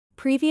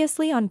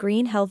Previously on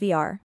Green Hell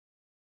VR.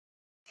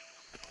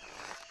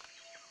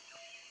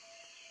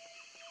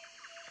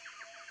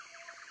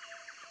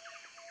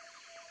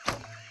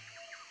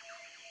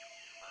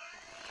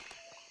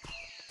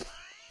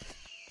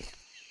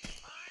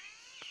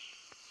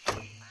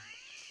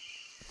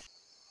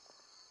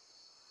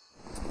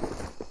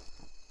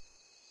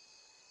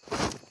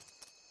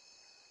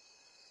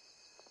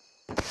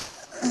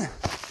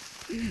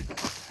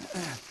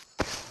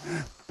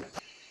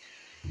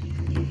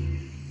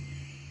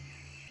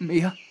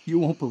 Mia, you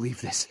won't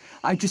believe this.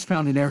 I just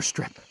found an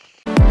airstrip.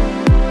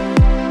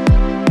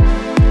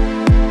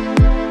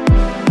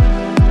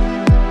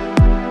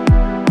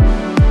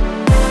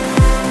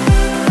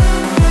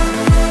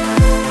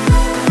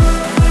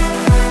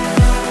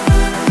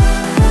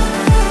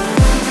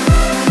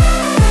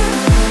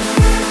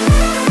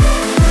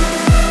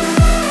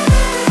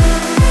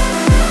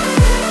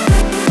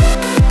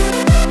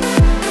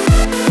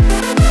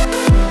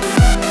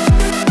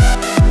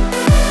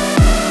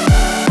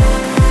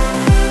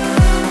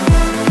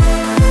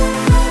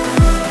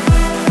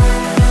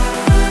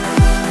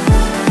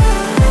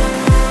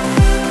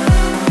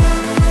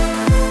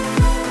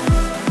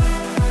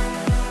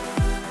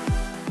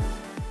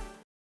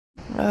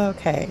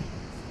 Okay.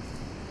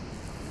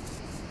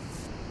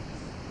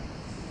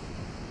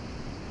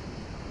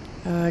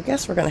 I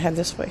guess we're gonna head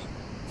this way.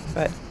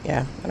 But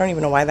yeah, I don't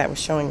even know why that was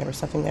showing there was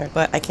something there.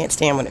 But I can't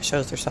stand when it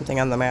shows there's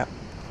something on the map.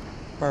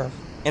 Or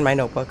in my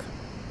notebook.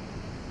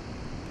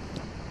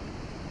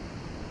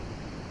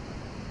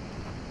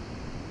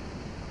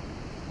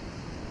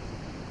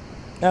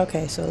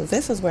 Okay, so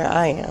this is where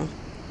I am.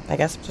 I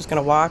guess I'm just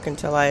gonna walk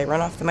until I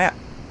run off the map.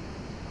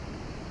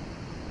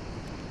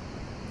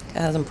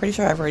 As I'm pretty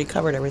sure I've already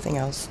covered everything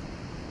else.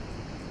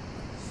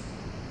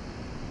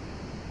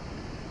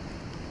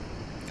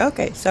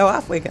 Okay, so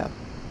off we go.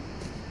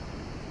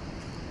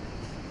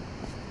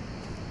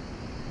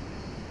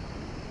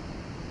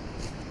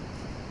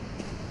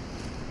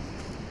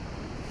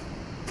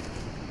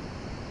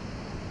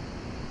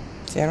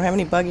 See, I don't have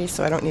any buggies,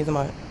 so I don't need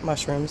the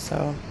mushrooms,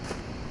 so...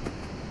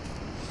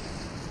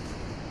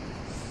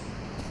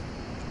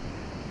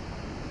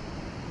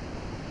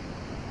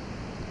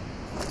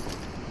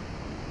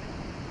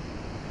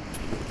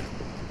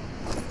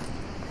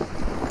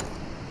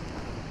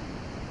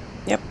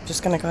 Yep,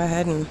 just gonna go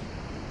ahead and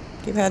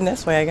keep heading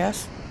this way, I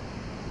guess.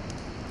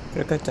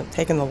 Could have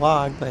taken the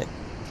log, but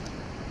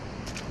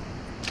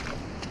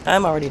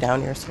I'm already down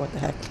here, so what the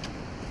heck.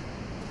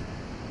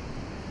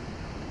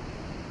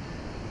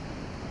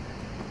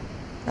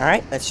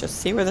 Alright, let's just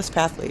see where this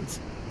path leads.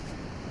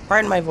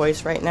 Pardon my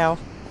voice right now.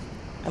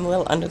 I'm a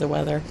little under the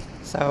weather,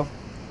 so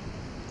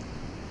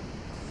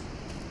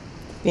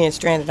being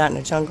stranded out in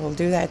the jungle will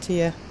do that to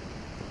you.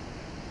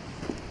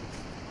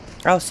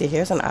 Oh, see,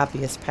 here's an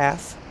obvious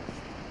path.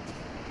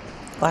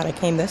 Glad I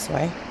came this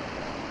way.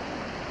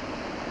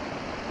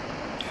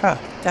 Huh,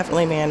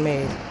 definitely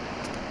man-made.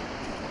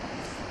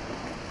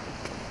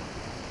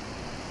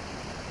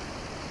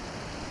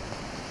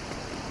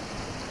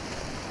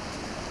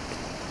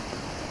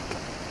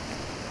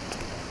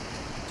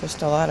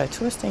 Just a lot of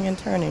twisting and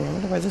turning. I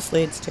wonder where this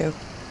leads to.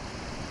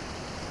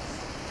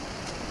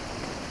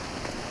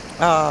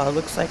 Oh, it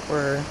looks like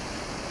we're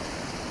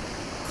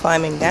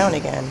climbing down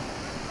again.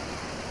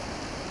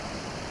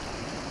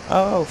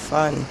 Oh,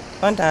 fun.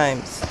 Fun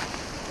times.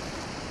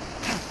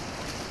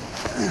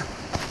 Am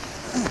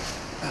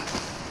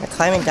I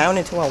climbing down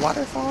into a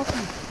waterfall?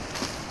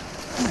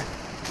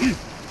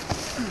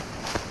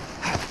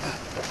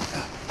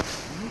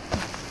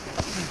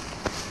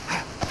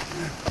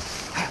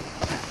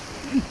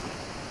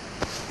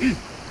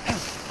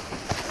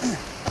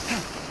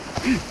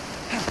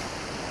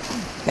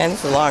 Man,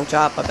 this is a long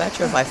drop. I bet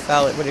you if I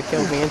fell, it would have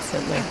killed me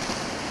instantly.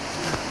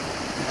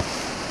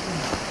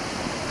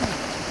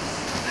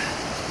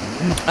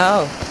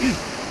 Oh,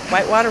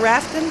 whitewater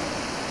rafting?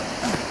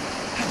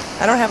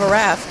 I don't have a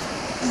raft.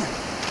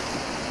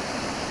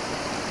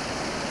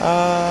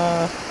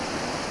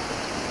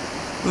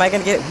 Am I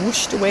gonna get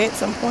whooshed away at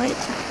some point?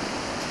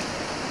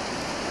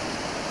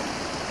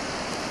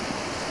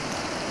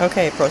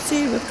 Okay,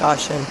 proceed with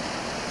caution.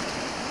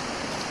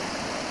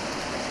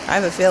 I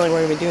have a feeling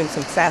we're gonna be doing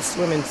some fast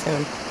swimming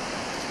soon.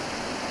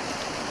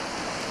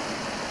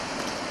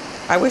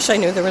 I wish I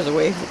knew there was a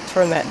way to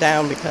turn that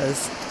down,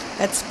 because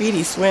that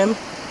speedy swim,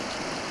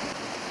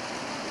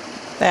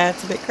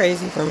 that's a bit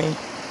crazy for me.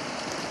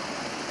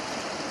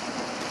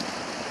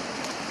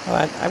 Oh,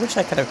 I wish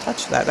I could have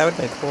touched that. That would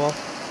have been cool.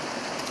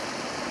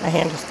 My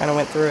hand just kind of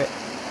went through it.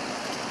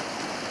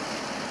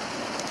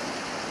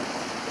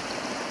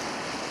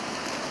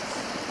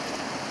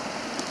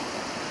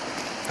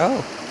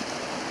 Oh.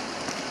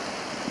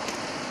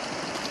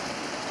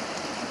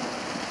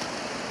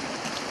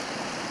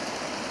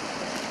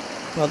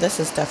 Well, this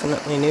is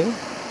definitely new.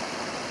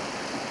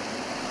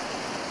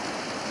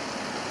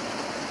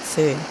 Let's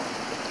see.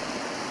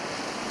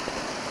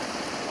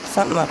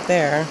 Something up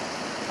there.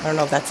 I don't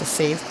know if that's a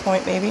save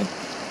point, maybe?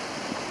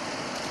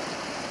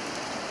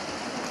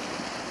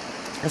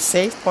 A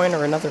save point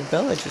or another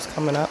village is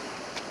coming up.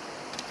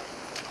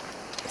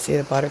 See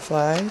the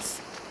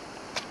butterflies?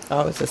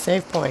 Oh, it's a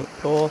save point.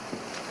 Cool.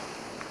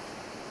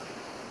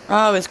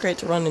 Oh, it's great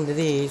to run into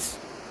these.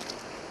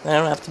 I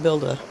don't have to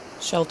build a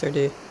shelter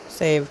to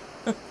save.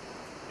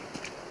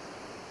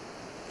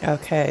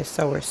 Okay,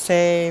 so we're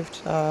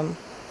saved. Let's go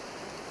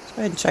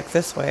ahead and check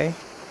this way.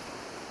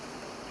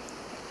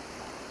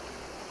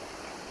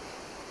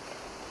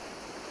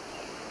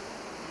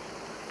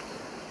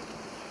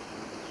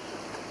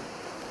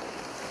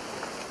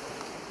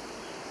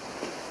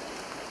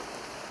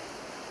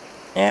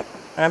 Yep,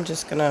 I'm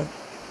just gonna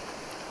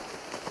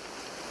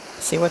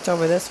see what's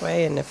over this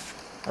way, and if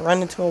I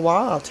run into a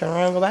wall, I'll turn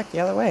around and go back the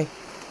other way.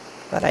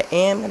 But I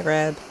am gonna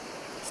grab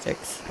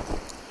sticks.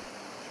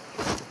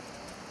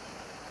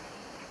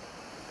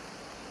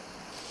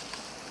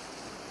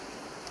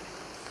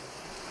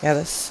 Yeah,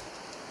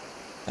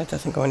 that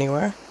doesn't go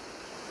anywhere.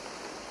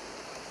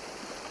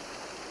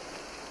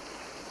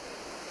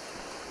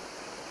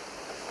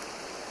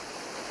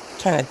 I'm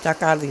trying to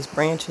duck out of these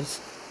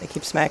branches. They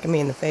keep smacking me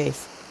in the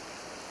face.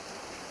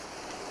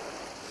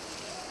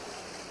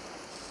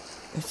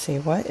 Let's see,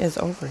 what is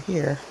over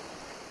here?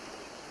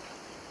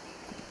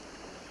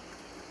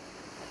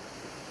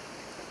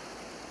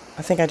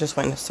 I think I just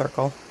went in a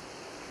circle.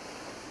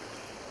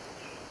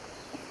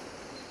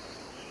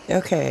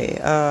 Okay,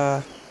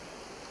 I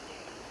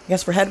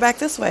guess we're headed back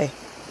this way.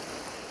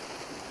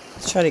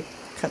 Let's try to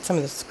cut some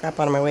of the scrap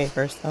out of my way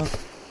first, though.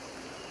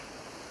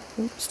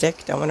 Ooh,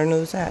 stick, don't want to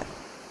lose that.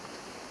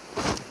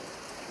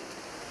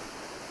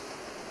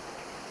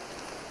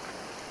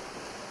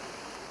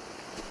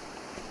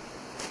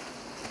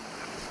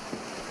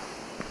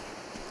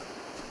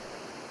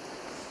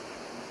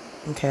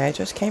 Okay, I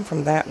just came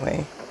from that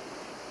way.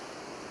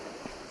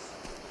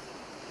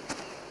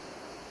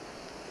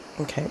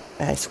 Okay,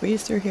 I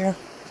squeeze through here.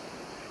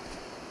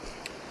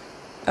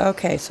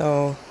 Okay,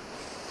 so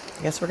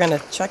I guess we're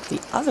gonna check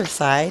the other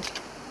side,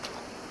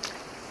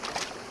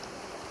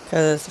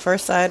 because the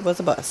first side was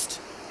a bust.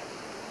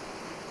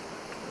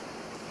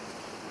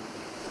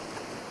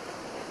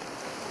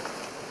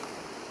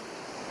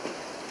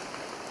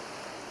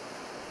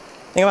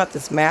 The thing about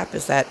this map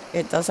is that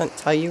it doesn't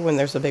tell you when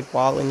there's a big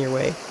wall in your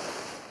way.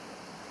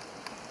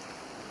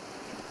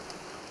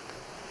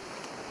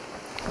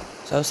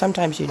 So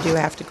sometimes you do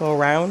have to go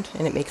around,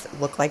 and it makes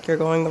it look like you're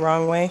going the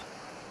wrong way,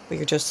 but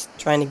you're just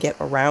trying to get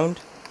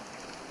around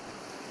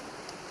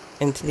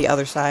into the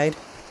other side.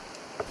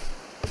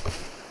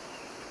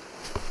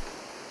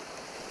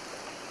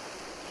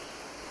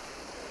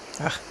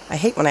 Ugh, I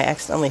hate when I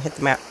accidentally hit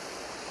the map.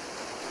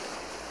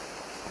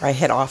 Or I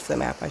hit off the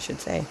map, I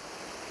should say.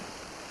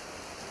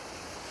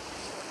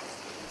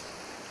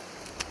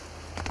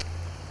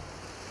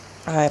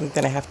 I'm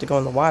gonna have to go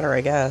in the water,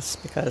 I guess,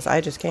 because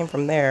I just came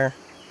from there.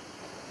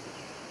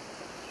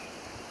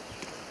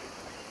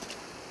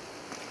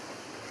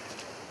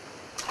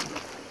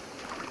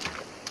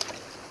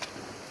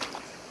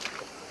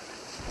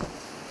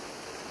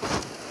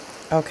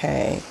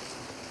 Okay.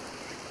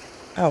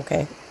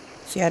 Okay.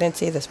 See, I didn't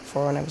see this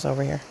before when I was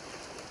over here.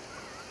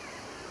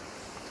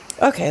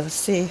 Okay, let's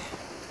see.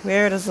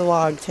 Where does the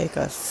log take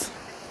us?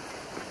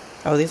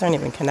 Oh, these aren't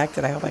even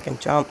connected. I hope I can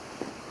jump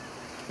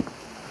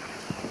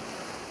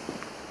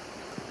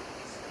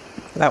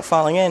without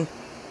falling in.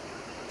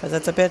 Because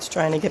it's a bitch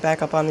trying to get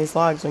back up on these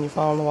logs when you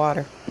fall in the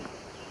water.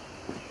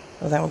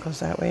 Oh, that one goes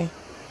that way.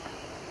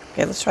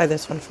 Okay, let's try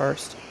this one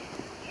first.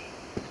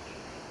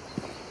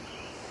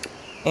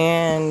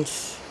 And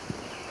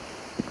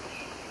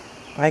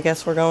I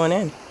guess we're going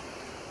in.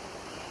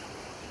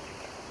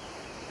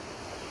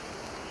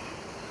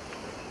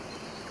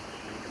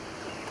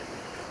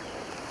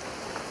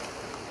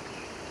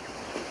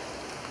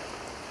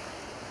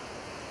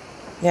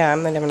 Yeah,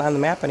 I'm not even on the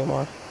map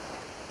anymore.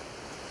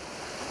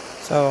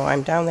 So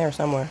I'm down there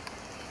somewhere.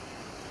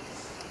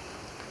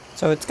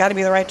 So it's got to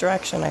be the right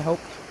direction, I hope.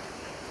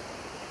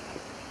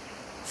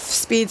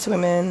 Speed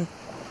swimming.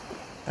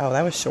 Oh,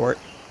 that was short.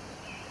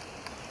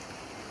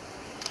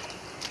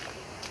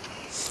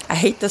 I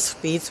hate the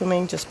speed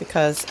swimming just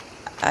because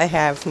I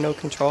have no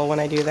control when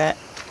I do that.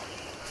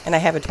 And I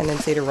have a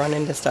tendency to run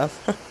into stuff.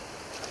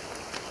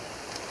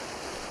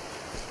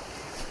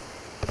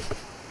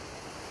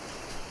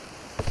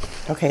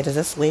 Okay, does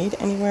this lead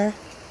anywhere?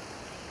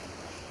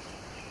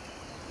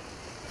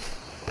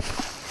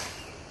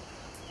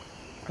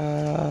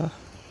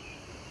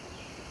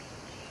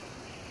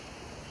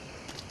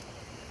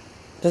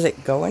 Does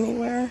it go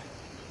anywhere?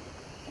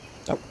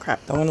 Oh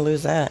crap, don't want to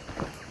lose that.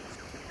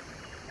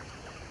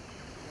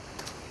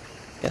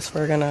 Guess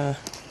we're gonna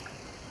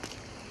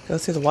go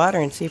through the water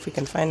and see if we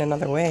can find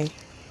another way.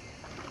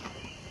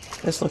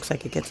 This looks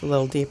like it gets a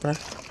little deeper.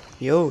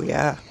 Yo,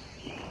 yeah.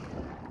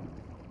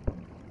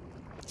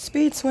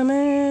 Speed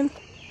swimming!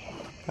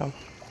 Oh.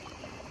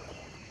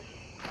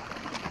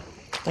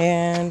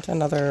 And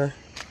another...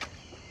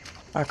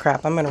 Oh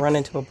crap, I'm gonna run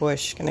into a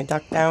bush. Can I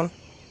duck down?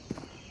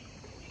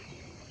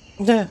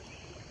 Duh.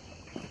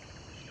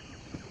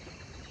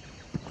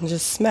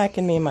 Just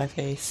smacking me in my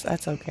face.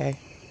 That's okay.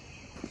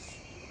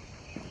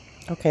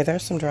 Okay,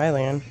 there's some dry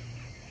land.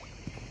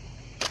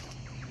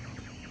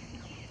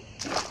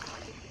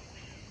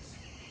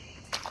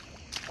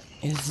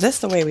 Is this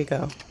the way we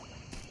go?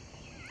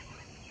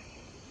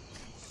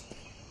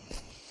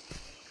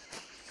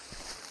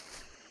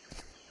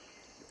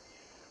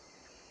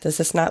 Does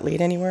this not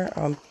lead anywhere?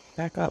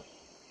 Back up.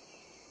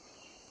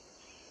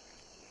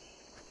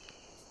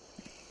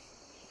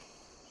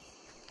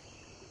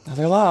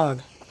 Another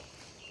log.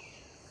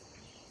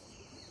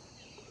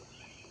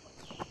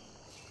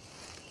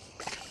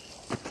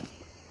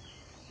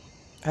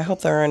 I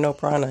hope there are no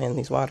piranha in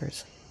these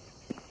waters.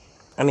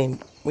 I mean,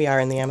 we are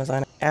in the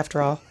Amazon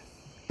after all.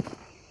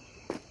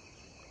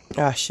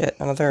 Ah, shit.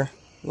 Another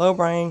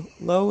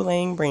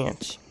low-laying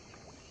branch.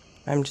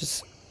 I'm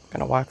just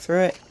gonna walk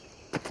through it.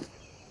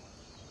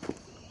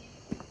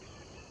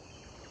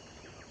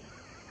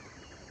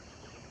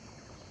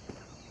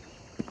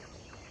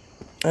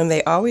 And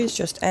they always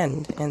just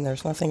end, and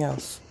there's nothing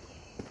else.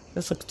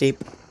 This looks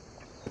deep.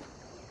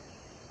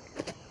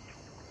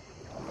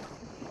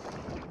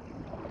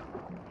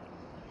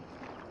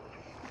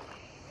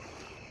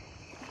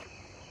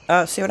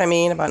 Oh, see what I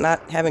mean about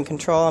not having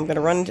control? I'm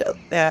gonna run into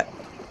that.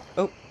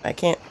 Oh, I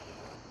can't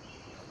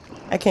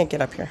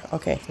get up here.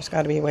 Okay, there's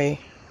gotta be a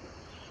way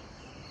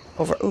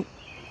over. Oop.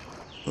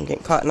 I'm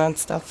getting caught on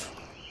stuff.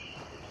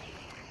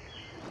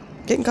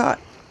 Getting caught.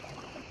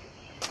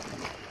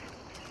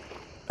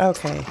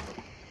 Okay.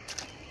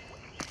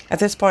 At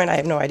this point, I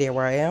have no idea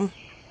where I am.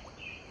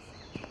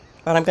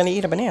 But I'm gonna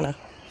eat a banana.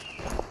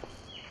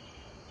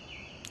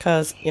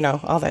 Because, you know,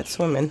 all that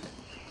swimming.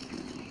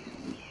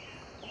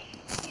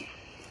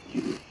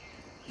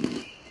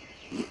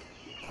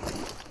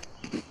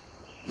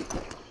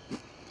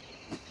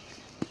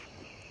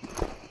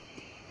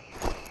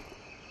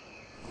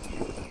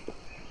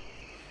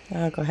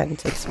 I'll go ahead and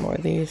take some more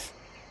of these.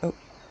 Oh.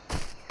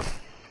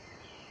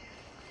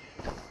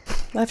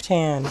 Left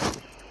hand.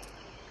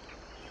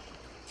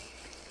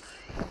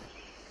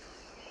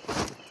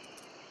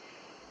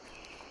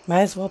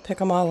 Might as well pick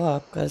them all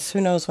up, because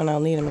who knows when I'll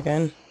need them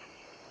again.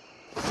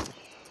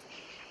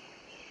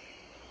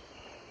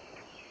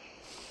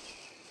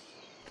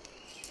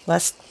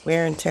 Less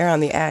wear and tear on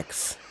the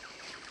axe.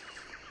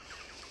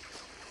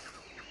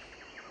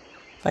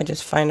 If I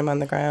just find them on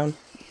the ground.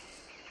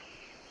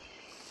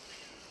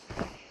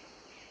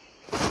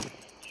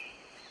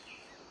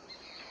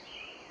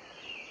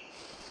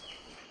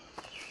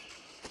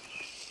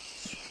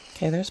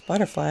 Okay, there's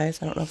butterflies.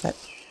 I don't know if that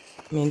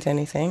means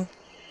anything.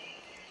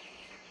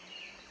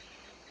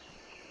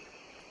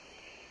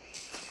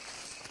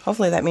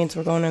 Hopefully that means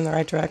we're going in the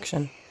right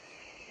direction.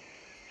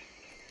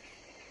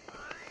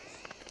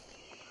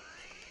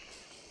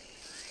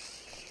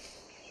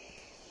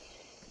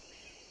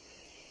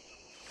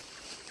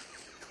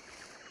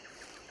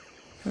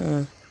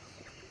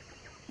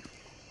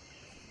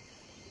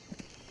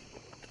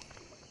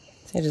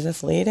 See, does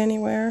this lead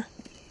anywhere?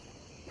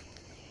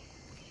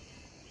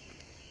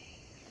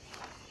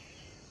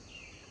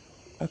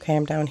 Okay,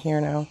 I'm down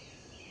here now.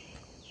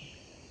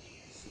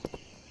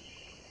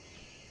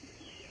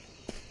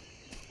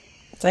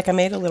 It's like I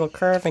made a little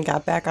curve and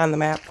got back on the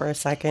map for a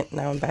second.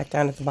 Now I'm back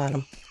down at the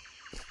bottom.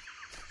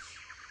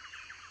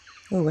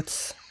 Ooh,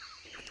 which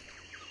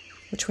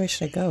way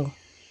should I go?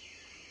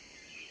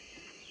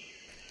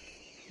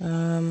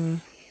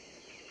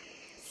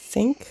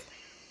 Think?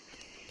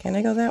 Can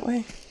I go that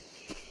way?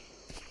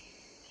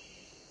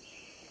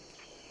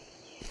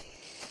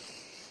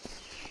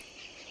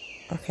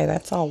 Okay,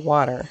 that's all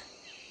water.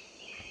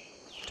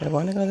 Do I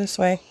want to go this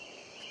way?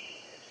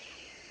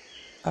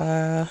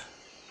 I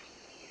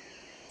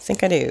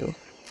think I do.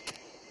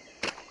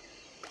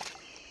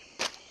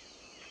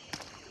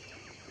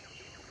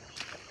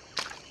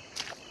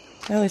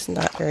 At least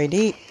not very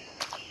deep.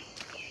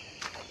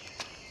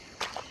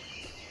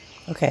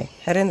 Okay,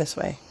 head in this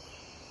way.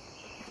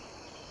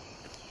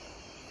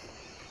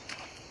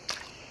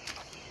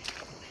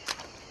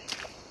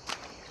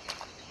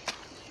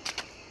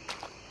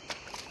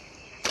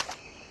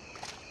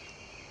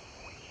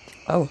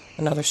 Oh,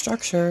 another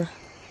structure.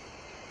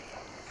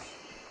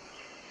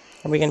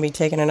 Are we going to be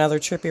taking another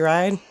trippy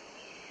ride?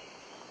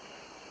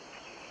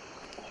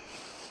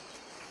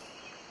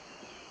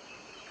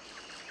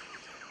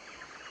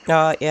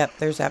 Yep,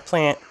 there's that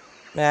plant.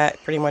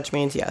 That pretty much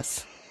means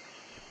yes.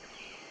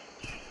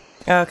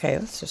 Okay,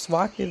 let's just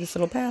walk through this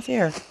little path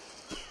here.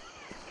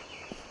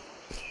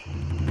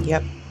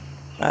 Yep,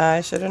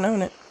 I should have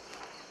known it.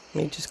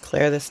 Let me just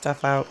clear this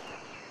stuff out.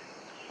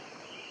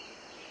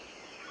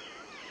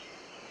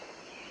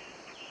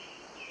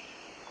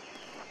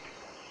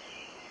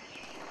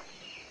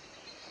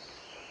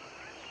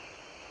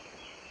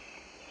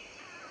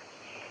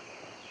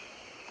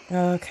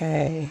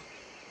 Okay.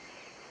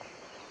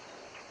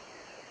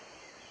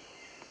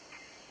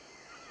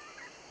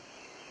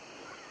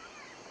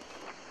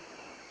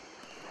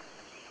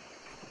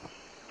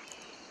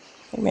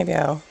 Maybe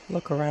I'll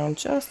look around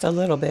just a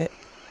little bit.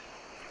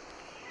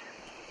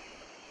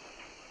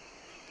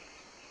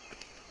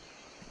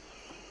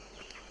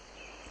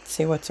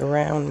 See what's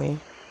around me.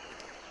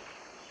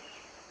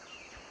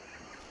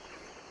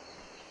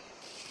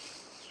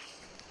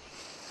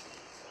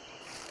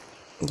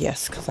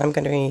 Yes, because I'm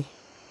going to be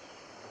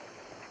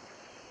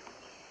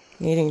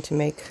needing to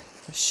make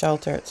a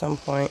shelter at some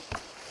point.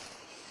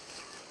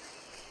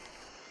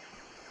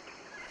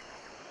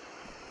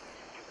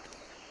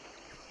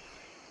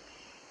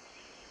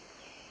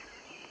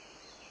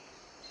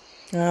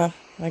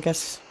 I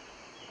guess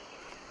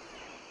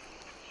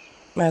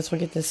might as well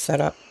get this set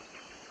up.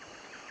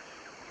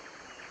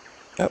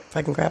 Oh, if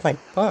I can grab my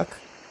book.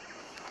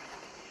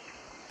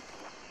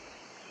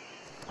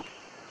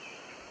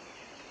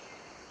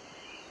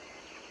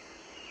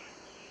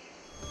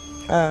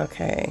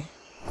 Okay.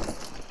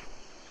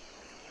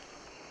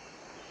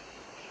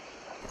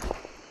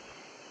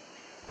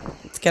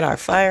 Let's get our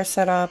fire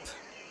set up.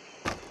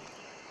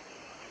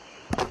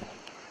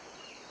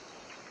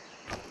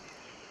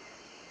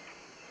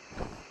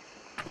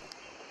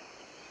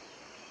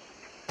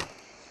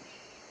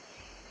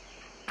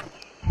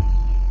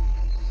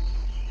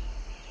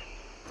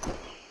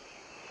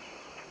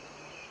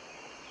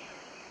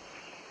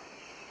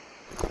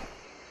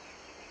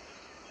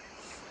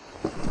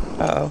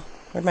 Uh-oh.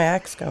 Where'd my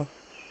axe go?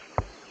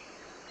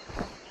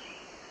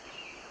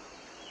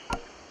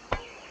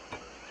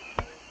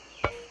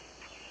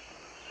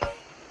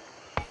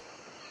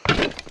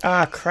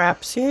 Ah,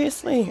 crap.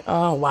 Seriously?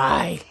 Oh,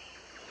 why?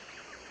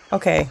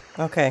 Okay,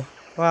 okay.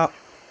 Well,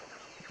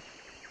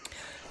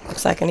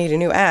 looks like I need a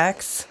new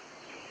axe.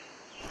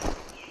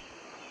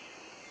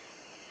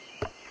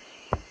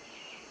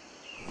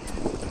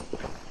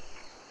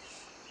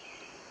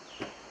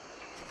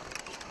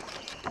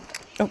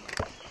 Oh.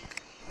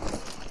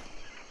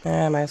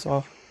 I might as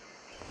well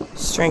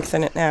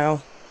strengthen it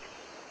now.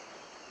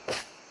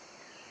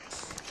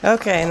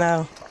 Okay,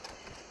 now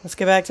let's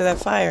get back to that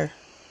fire.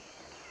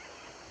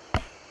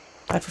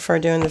 I prefer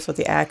doing this with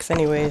the axe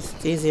anyways.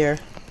 It's easier.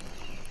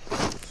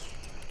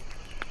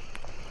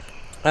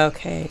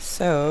 Okay,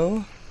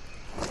 so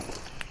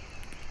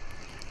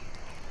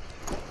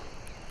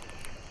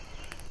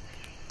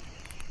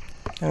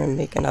I'm gonna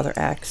make another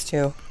axe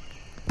too.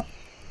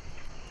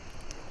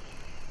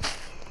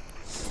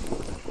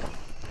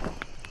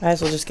 Might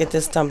as well just get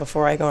this done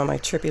before I go on my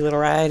trippy little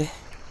ride.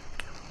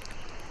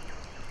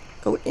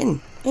 Go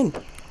in.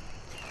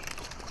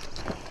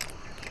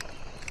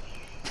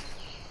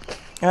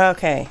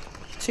 Okay,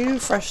 2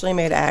 freshly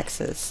made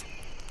axes.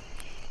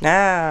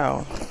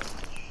 Now,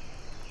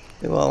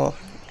 we will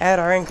add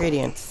our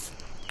ingredients.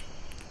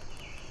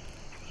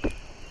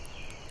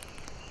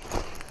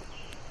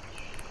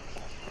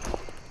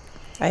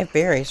 I have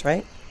berries,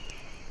 right?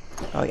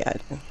 Oh yeah, I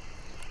do.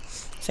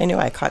 So I knew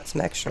I caught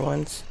some extra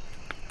ones.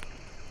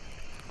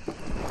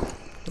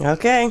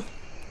 Okay,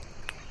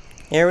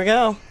 here we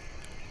go.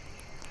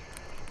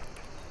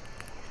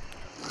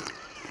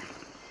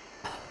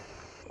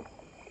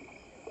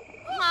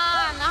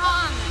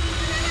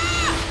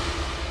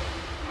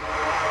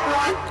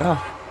 Oh,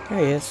 there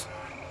he is.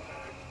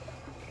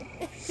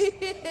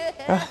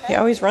 He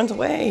always runs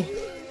away.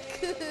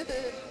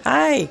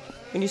 Hi,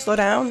 can you slow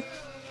down?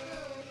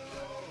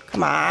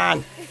 Come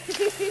on.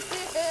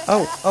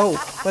 Oh,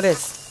 what is?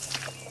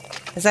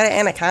 Is that an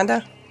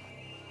anaconda?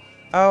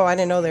 Oh, I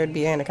didn't know there'd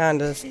be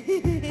anacondas.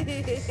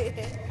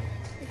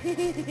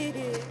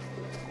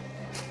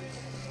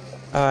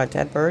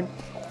 Dead bird?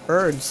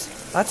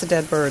 Birds. Lots of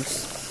dead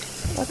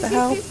birds. What the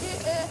hell?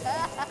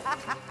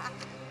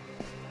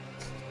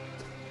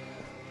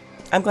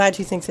 I'm glad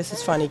you think this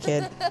is funny,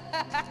 kid.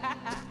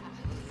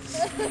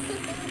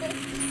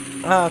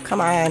 Oh,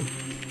 come on.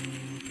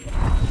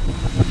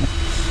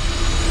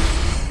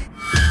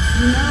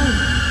 You know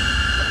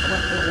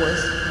what the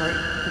worst part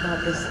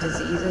about this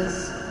disease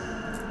is?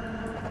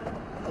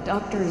 The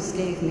doctors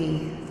gave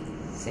me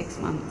 6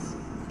 months.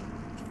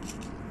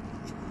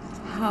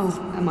 How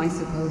am I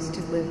supposed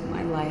to live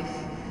my life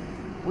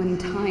when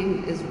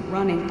time is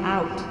running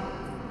out?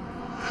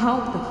 How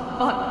the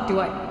fuck do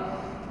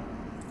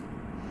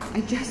I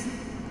just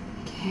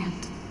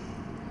can't.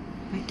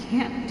 I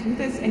can't do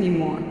this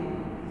anymore.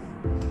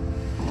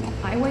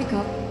 I wake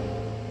up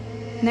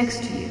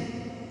next to you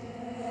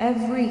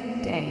every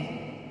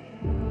day,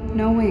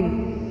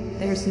 knowing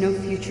there's no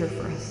future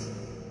for us.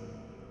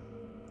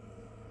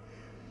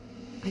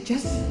 I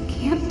just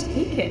can't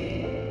take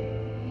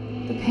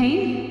it. The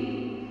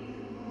pain,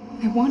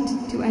 I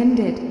want to end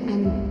it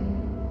and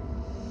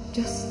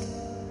just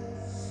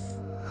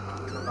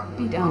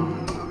be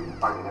done.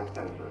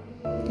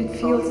 It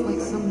feels like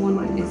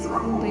someone is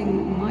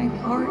holding my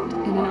heart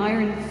in an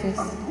iron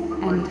fist,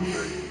 and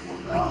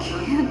I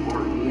can't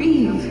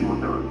breathe.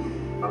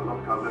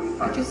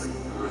 I just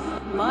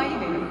lie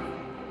there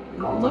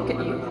and look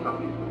at you.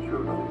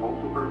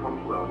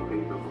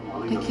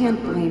 I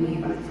can't blame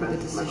you for the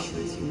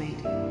decisions you made.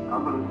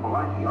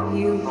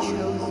 You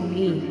chose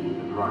me,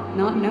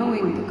 not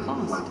knowing the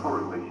cost.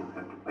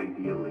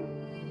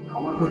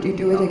 Would you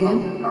do it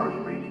again?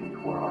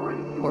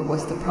 Or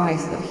was the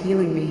price of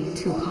healing me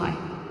too high?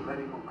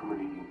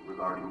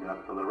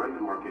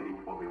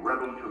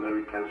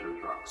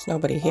 There's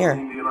nobody here.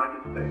 In the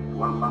United States,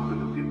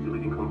 150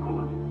 leading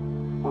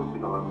oncologists,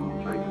 hospital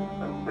administrators,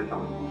 and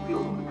specialists in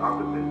field of the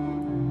carpet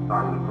testing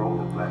signed the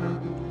process letter.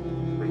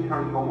 They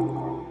charge almost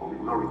for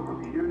ignoring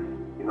procedures,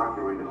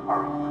 inaugurated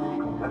our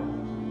clinical test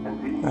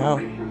and seeing Wow.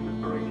 patient's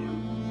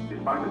desperation,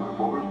 despite the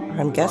controversy,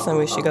 I'm guessing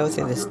we should go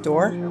through this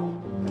door.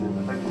 and its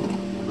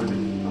effectiveness in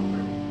riveting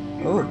somewhere,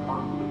 is Oh.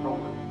 responsible to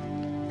solve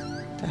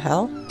it. The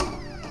hell?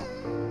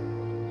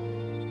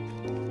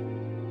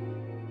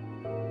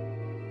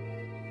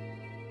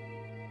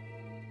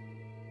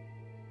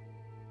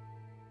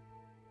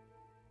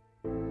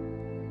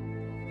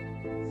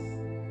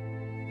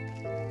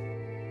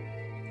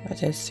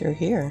 What is through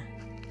here?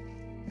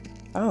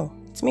 Oh,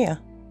 it's Mia.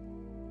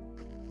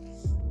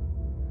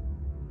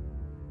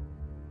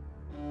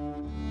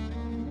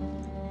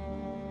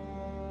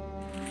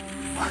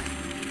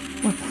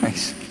 What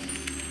place?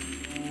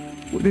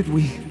 What did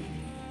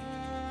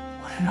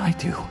I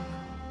do?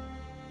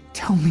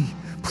 Tell me,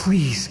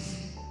 please.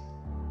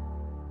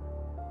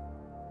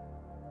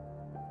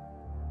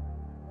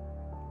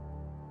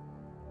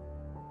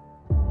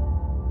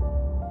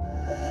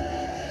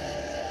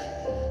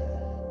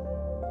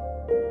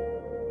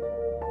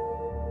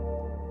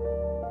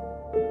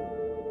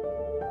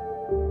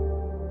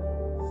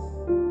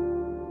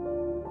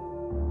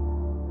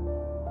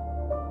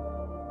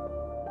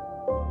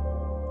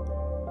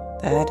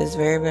 That is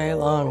very, very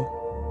long.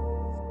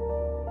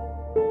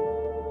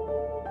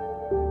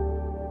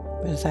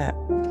 What is that?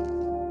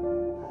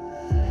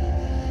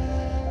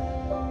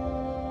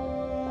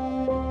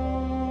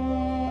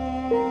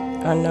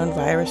 Unknown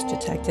virus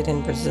detected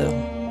in Brazil.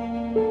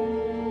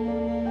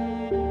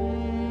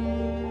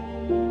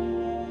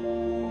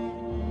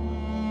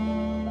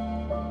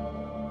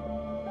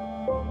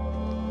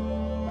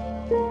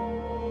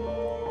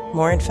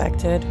 More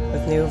infected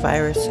with new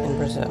virus in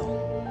Brazil.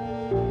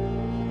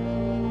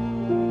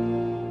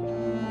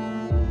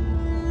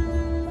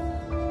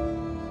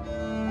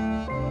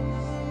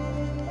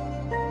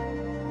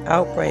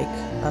 Outbreak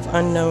of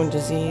unknown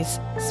disease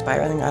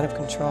spiraling out of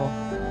control.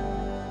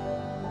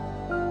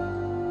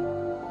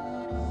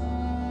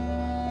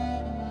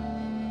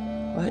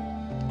 What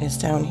is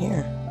down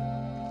here?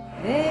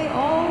 They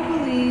all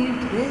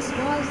believed this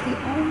was the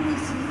only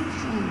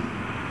solution.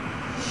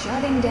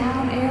 Shutting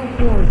down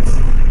airports,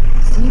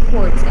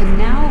 seaports, and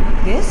now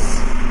this?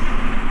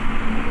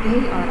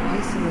 They are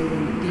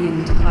isolating the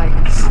entire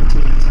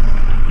continent.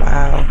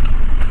 Wow.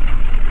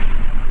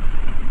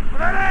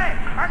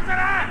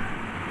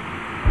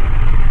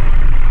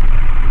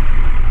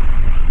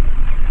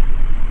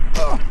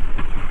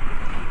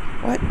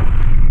 What?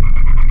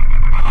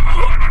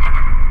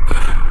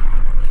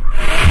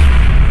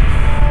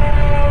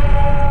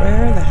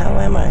 Where the hell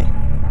am I?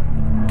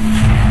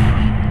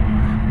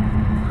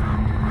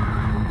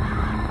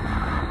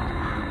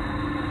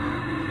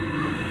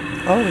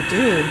 Oh,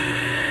 dude.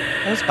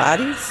 Those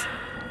bodies?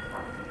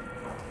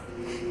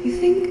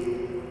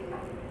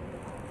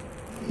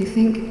 You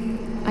think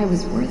I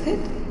was worth it?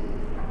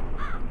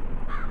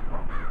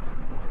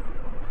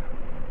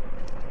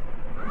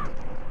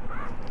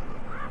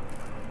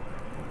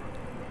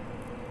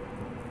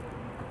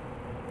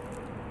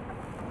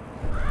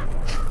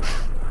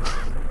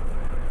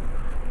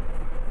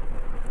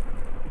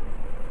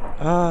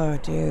 Oh,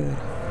 dude.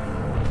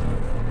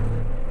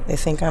 They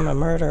think I'm a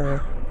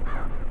murderer.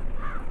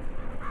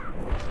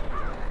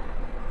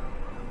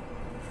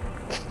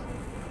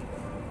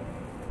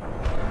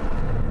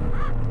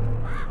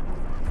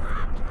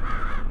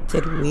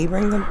 Did we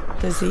bring the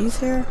disease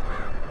here?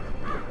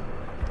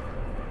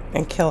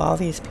 And kill all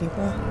these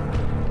people?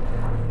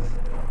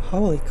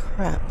 Holy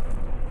crap.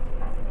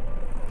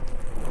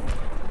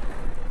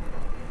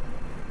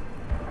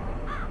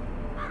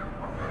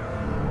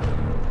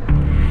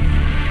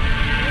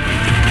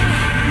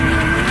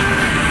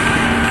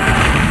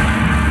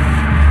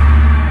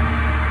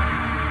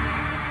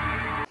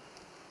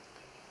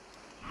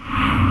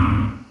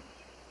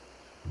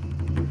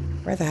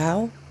 Where the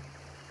hell?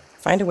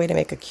 Find a way to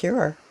make a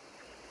cure.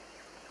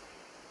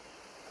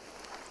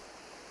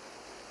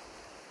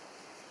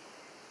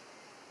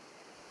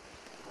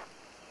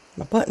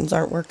 My buttons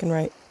aren't working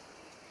right.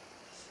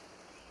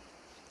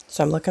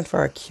 So I'm looking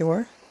for a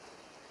cure.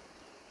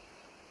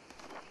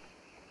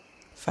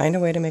 Find a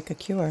way to make a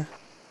cure.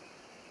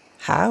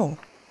 How?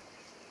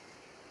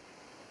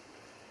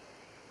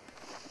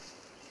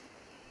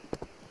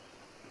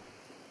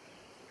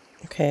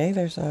 Okay,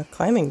 there's a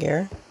climbing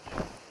gear.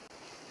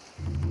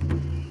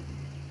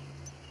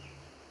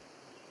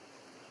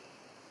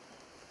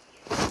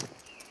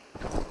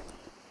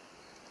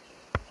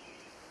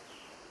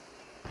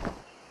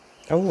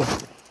 Oh.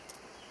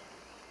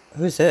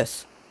 Who's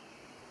this?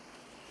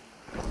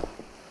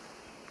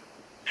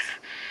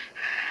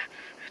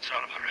 It's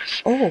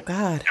Alvarez. Oh,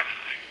 God. I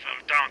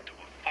fell down to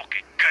a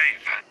fucking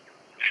cave.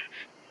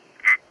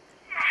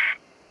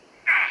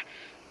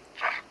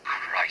 Oh,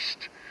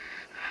 Christ.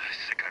 I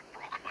think I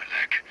broke my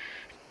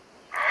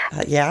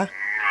leg. Yeah?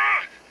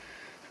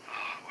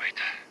 Oh,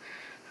 wait.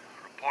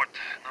 Report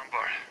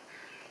number.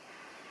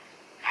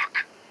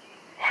 Fuck.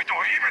 Why do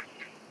I even...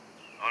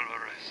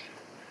 Alvarez.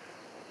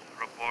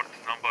 Report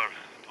number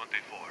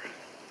 24.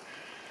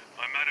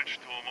 I managed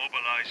to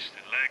immobilize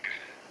the leg,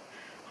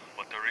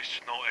 but there is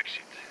no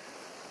exit.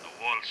 The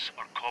walls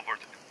are covered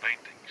in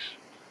paintings.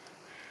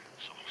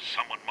 So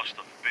someone must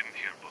have been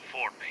here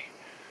before me.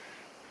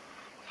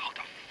 But how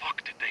the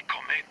fuck did they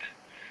come in?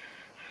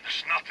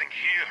 There's nothing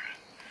here.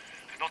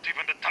 Not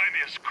even the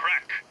tiniest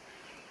crack.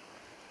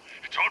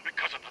 It's all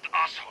because of that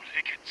asshole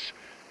Higgins.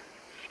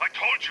 I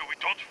told you we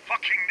don't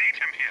fucking need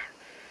him here.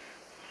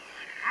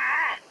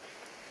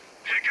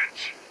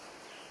 Higgins!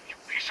 You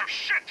piece of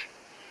shit!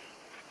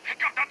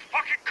 Pick up that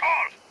fucking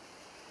call!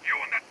 You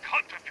and that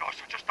cunt of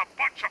yours are just a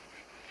bunch of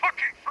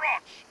fucking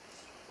frauds!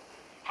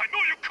 I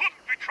know you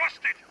couldn't be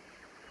trusted!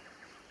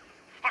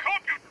 I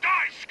hope you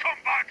die,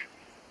 scumbag!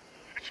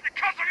 It's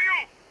because of you!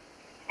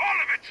 All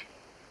of it!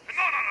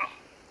 No, no, no!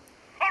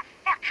 I'll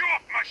fuck you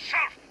up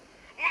myself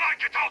when I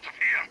get out of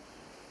here!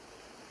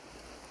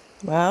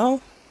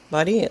 Well,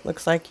 buddy, it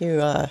looks like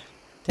you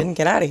didn't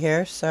get out of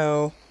here,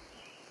 so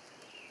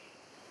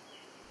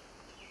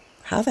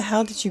how the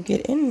hell did you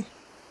get in?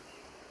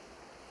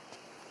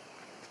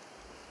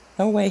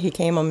 No way he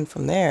came in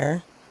from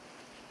there.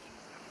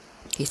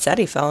 He said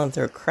he fell in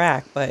through a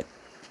crack, but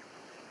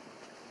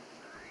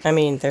I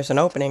mean, there's an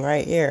opening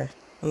right here.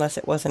 Unless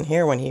it wasn't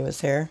here when he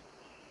was here,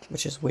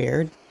 which is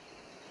weird.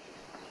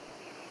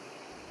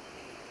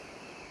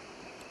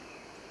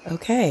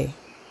 Okay.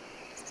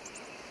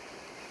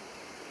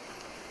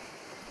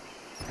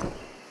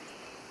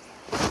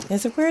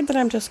 Is it weird that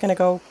I'm just gonna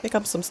go pick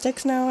up some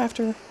sticks now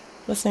after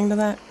listening to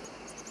that?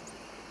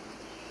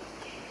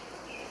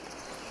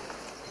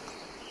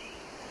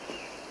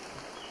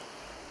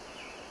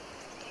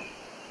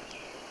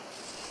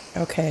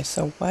 Okay,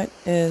 so what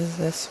is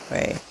this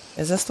way?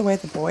 Is this the way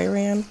the boy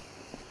ran?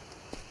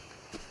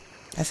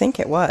 I think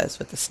it was,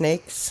 with the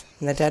snakes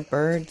and the dead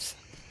birds.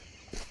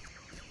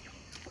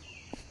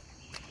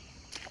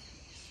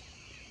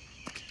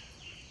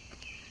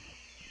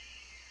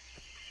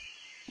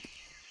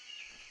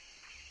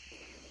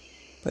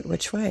 But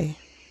which way?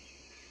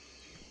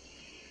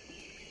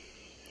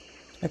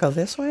 I go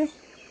this way?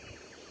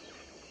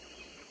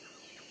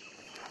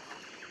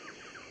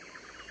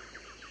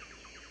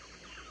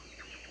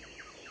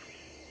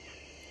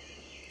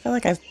 I feel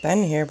like I've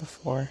been here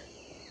before.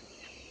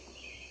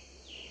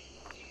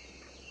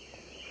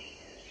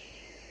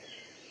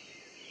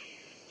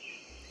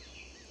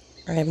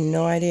 I have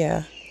no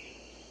idea.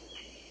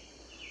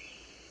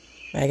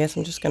 I guess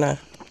I'm just gonna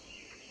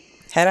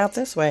head out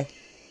this way.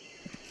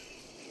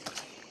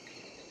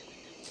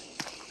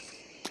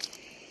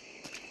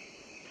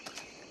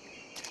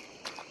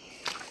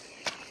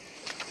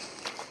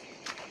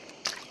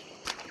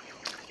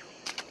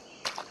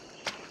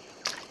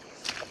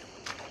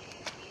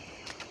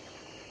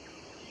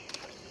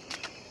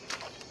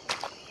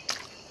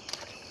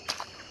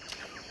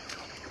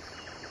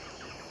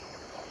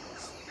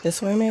 This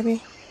way,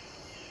 maybe?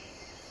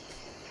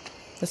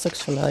 This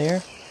looks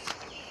familiar.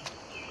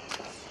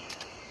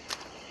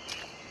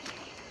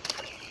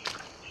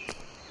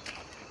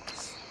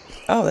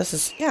 Oh, this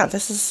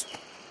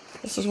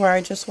is where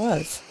I just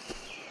was.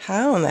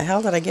 How in the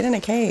hell did I get in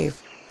a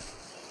cave?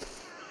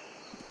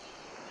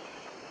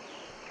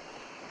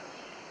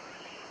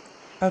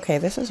 Okay,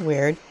 this is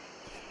weird.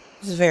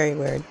 This is very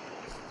weird.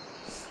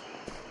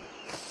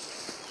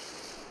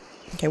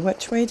 Okay,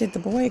 which way did the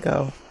boy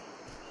go?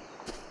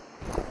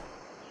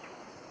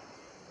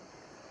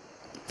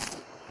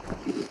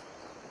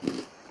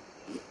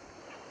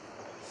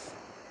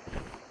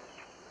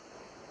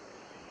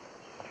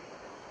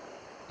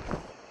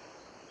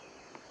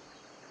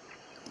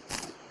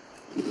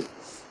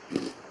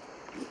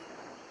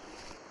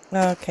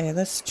 Okay,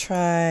 let's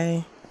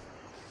try...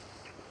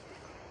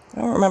 I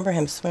don't remember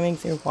him swimming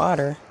through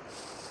water.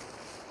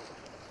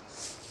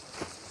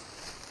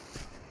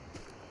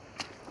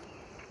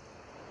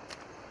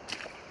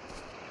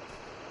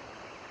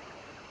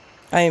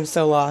 I am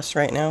so lost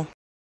right now.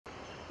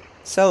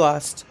 So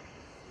lost.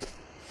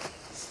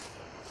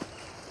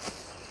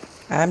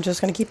 I'm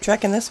just gonna keep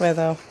trekking this way,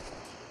 though.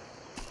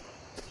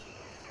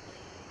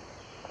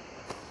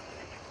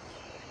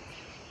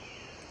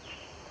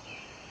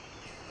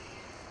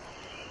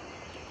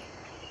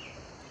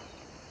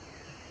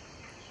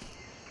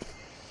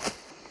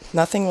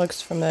 Nothing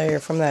looks familiar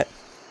from that...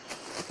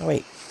 Oh,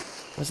 wait.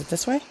 Was it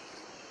this way?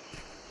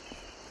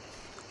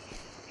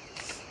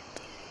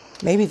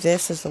 Maybe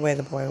this is the way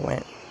the boy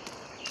went.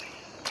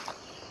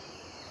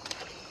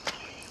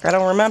 I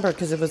don't remember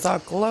because it was all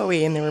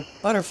glowy and there were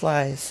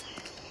butterflies.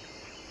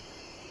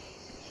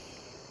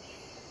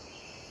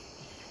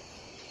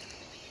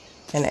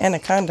 And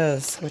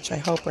anacondas, which I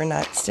hope are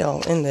not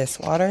still in this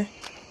water.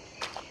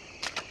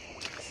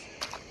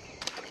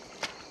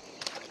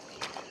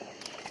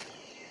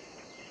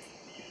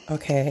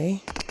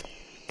 Okay.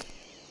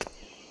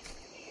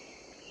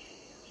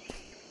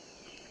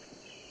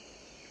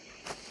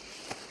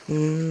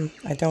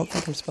 I don't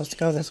think I'm supposed to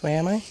go this way,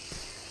 am I?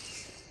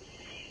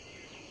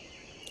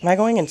 Am I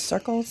going in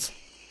circles?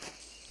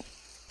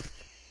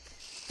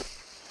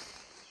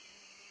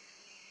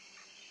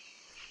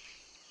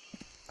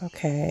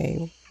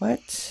 Okay,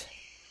 what?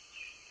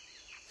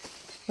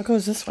 What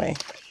goes this way?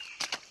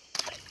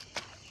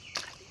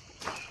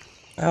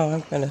 Oh,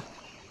 I'm gonna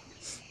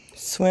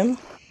swim.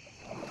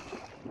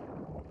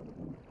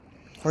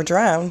 Or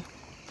drown.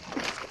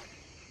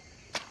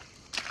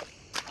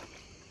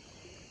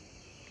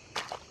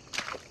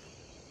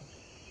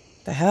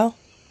 The hell?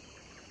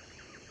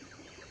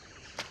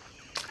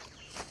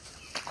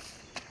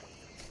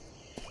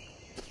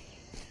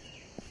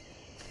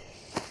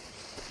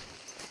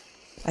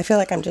 I feel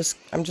like I'm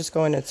just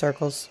going in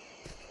circles.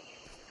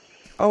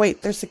 Oh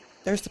wait, there's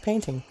the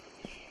painting.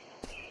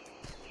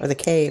 Or the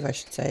cave, I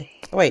should say.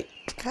 Oh wait,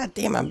 god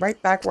damn, I'm right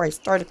back where I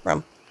started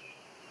from.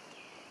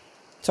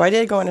 So I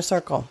did go in a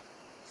circle.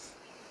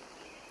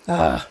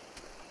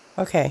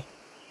 Okay.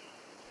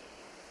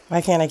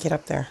 Why can't I get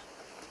up there?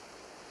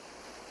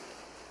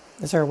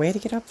 Is there a way to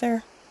get up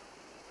there?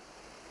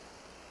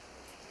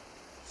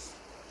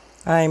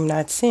 I'm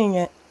not seeing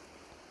it.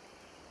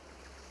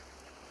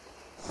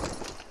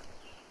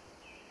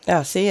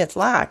 Oh, see, it's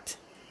locked.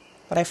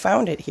 But I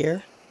found it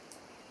here.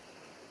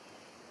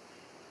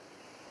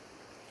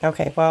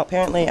 Okay, well,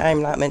 apparently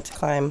I'm not meant to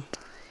climb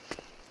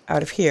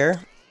out of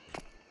here.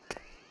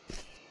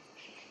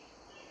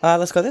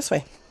 Let's go this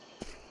way.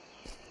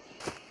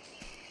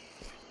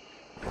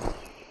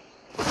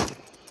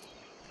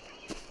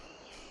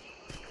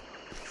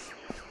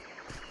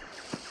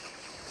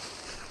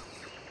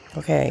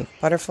 Okay,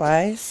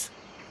 butterflies.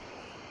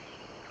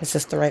 Is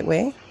this the right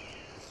way?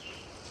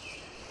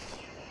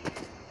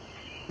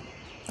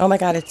 Oh my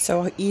god, it's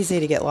so easy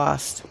to get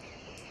lost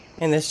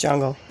in this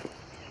jungle.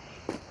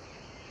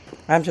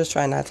 I'm just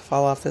trying not to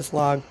fall off this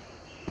log.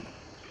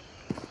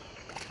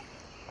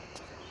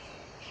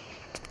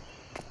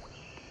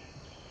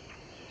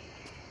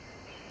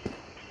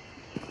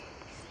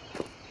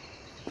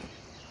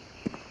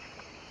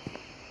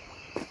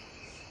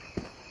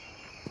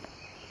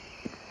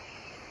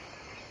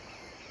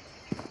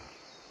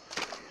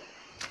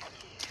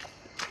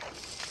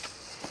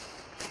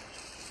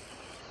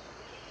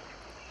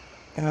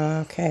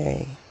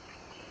 Okay.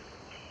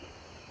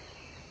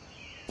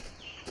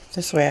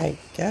 This way, I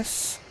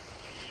guess.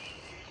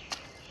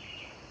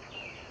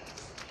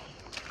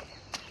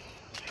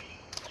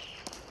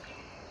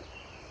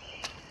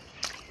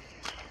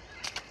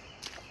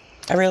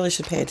 I really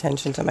should pay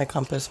attention to my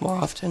compass more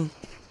often.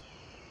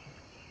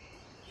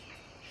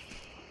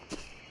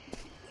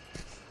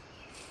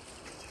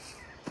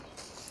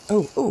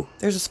 Oh,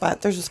 there's a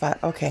spot,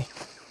 okay.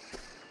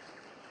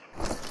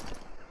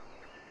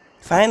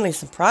 Finally,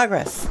 some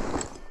progress.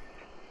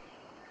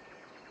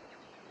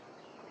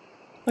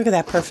 Look at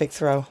that perfect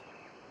throw.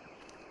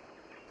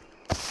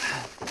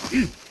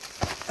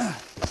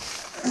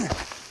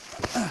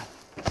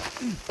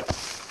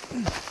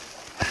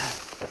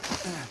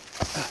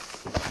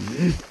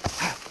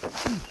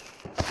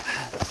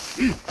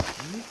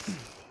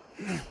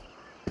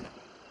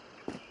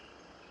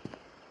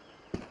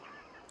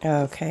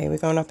 Okay, we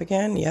going up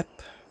again? Yep,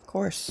 of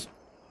course.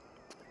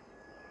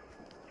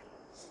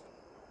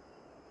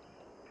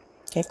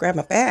 Can't grab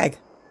my bag.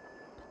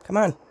 Come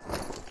on.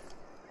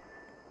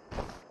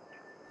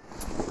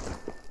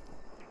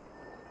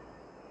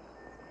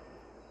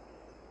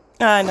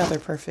 Another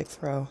perfect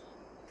throw.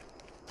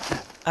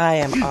 I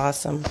am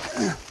awesome.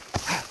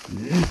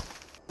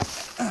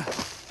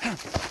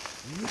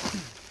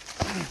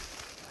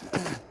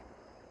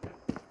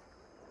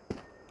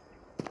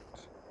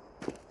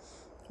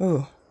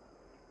 Ooh.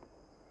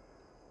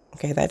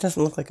 Okay, that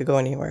doesn't look like it go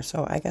anywhere,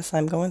 so I guess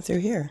I'm going through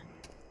here.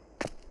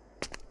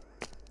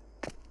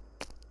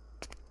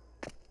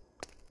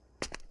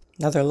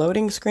 Another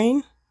loading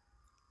screen.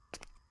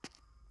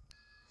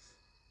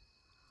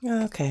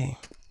 Okay.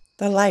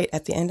 The light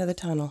at the end of the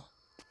tunnel.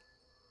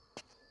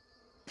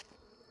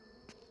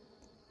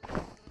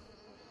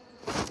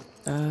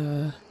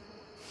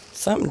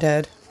 Something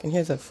dead. I can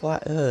hear the fly.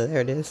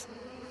 There it is.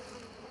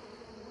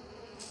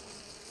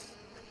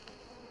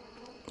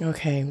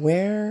 Okay,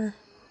 where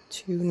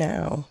to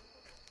now?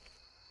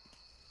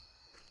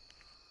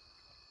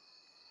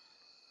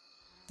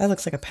 That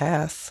looks like a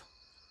path.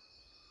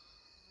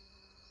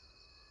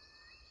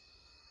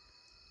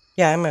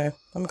 Yeah, I'm gonna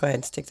go ahead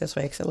and stick this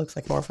way because it looks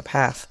like more of a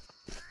path.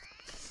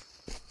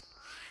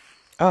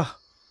 Oh,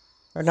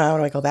 or now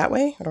do I go that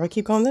way or do I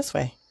keep going this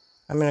way?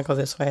 I'm gonna go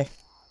this way.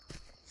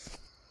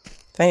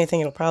 If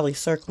anything, it'll probably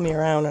circle me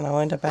around and I'll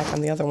end up back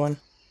on the other one.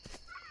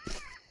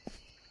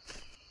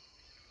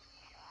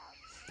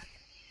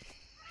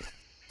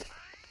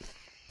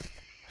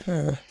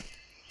 Huh.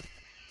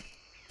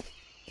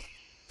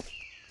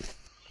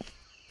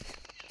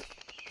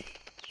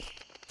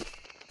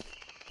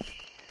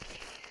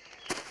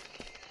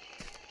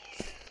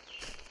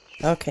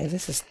 Okay,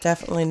 this is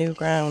definitely new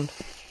ground.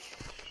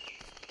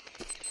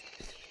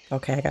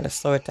 Okay, I gotta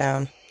slow it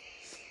down.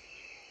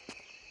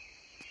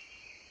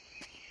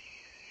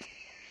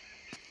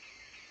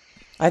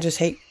 I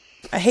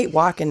hate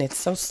walking, it's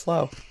so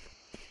slow.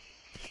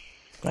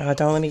 Oh,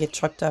 don't let me get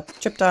tripped up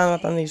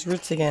on these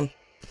roots again.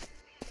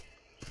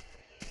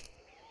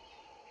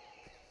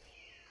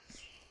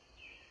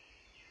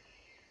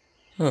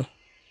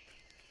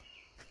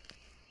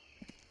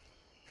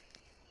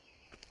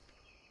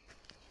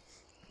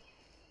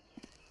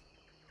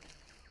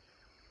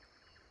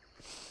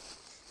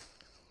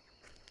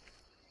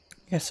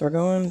 Guess we're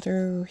going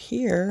through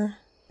here.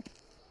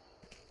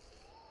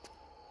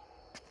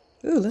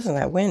 Ooh, listen to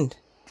that wind.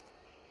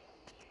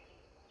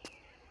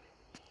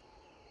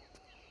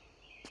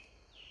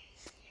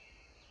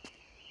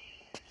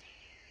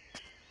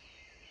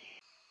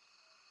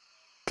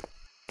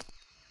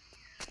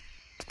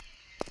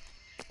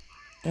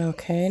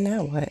 Okay,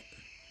 now what?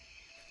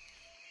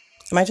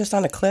 Am I just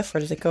on a cliff or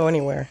does it go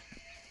anywhere?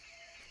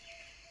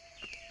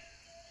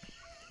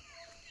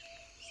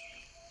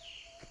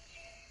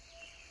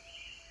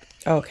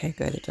 Okay,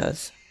 good, it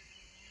does.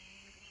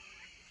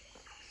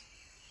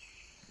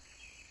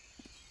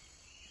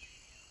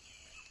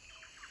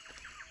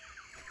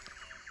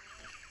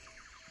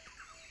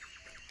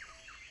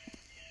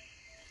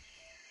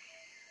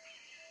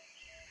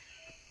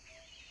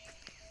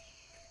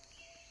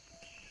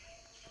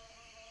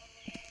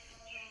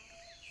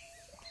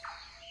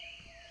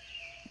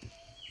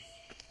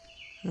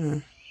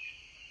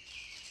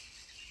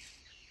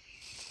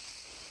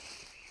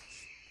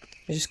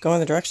 You just go in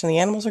the direction the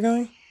animals are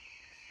going?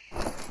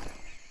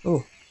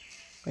 Ooh,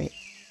 wait.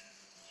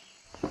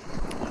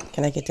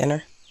 Can I get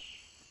dinner?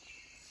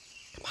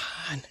 Come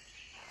on.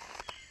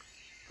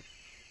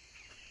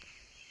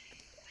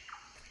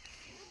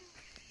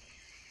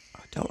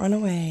 Oh, don't run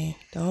away.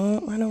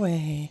 Don't run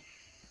away.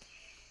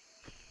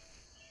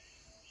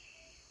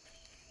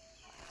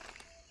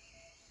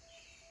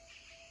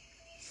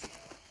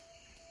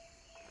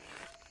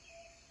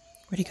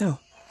 Where'd he go?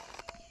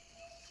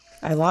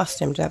 I lost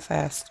him that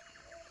fast.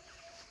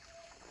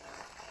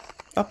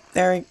 Oh,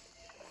 there he...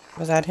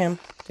 Was that him?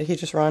 Did he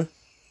just run?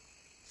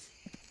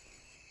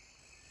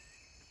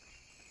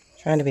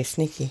 Trying to be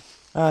sneaky.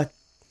 Come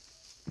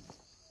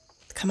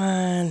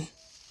on.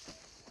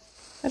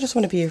 I just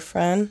want to be your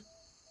friend.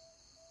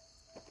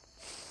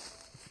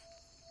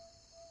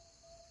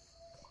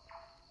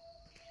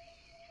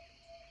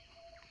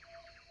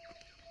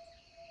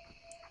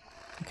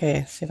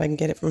 Okay, see if I can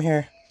get it from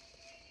here.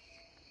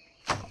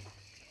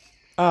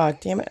 Oh,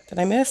 damn it. Did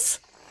I miss?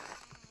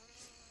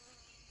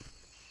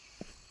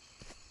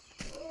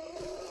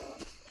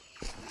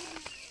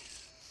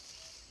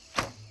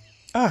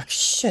 Oh,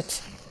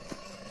 shit.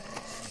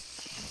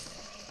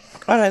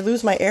 Oh, did I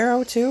lose my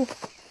arrow, too?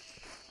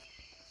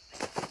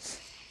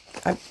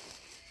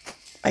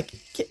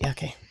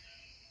 Okay.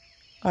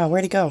 Oh,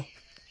 where'd he go?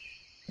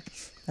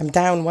 I'm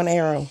down one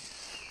arrow.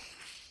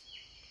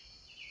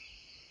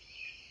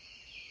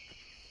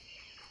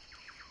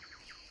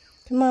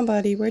 Come on,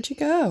 buddy. Where'd you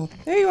go?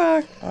 There you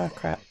are. Oh,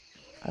 crap.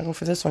 I'll go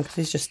for this one because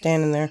he's just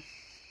standing there.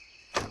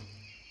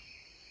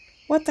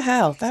 What the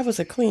hell? That was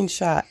a clean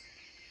shot.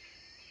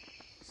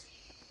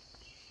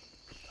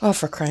 Oh,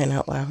 for crying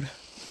out loud.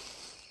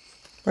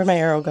 Where'd my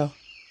arrow go?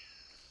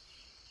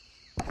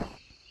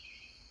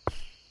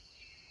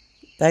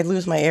 Did I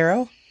lose my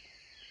arrow?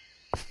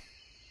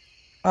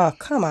 Oh,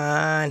 come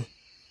on.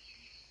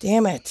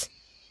 Damn it.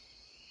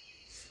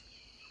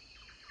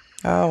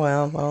 Oh,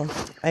 well,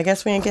 I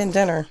guess we ain't getting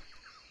dinner.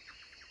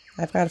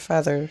 I've got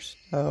feathers,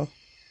 so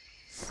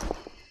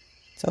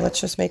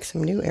let's just make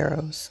some new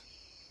arrows.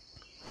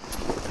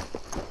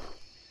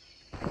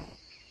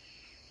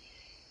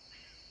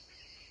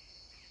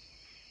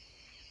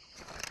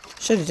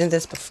 Should have done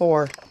this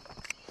before.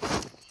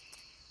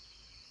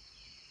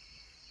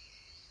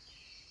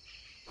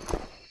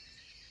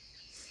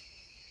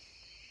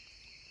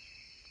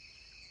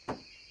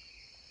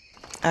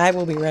 I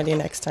will be ready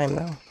next time,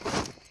 though.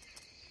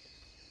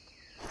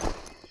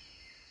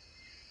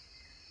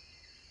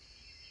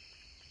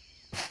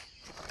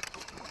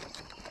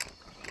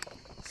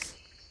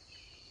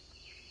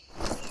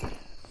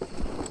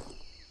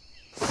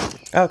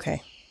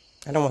 Okay.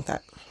 I don't want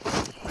that.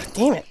 Oh,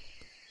 damn it.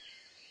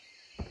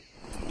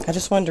 I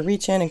just wanted to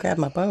reach in and grab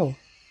my bow.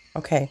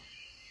 Okay.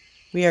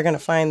 We are going to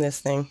find this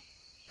thing.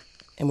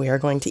 And we are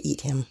going to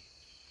eat him.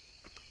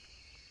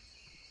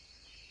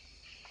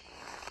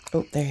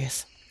 Oh, there he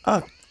is.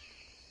 Oh,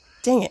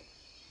 dang it.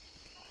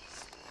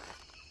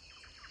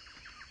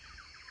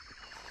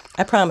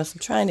 I promise, I'm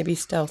trying to be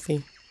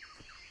stealthy.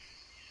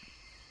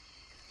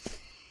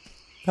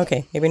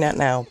 Okay, maybe not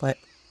now, but...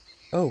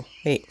 Oh,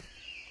 wait.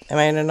 Am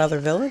I in another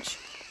village?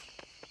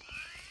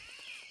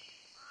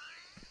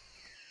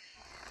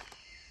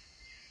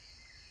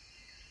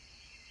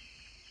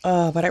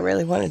 Oh, but I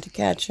really wanted to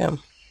catch him.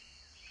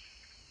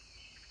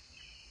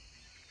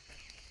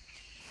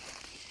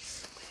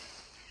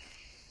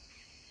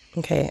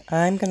 Okay,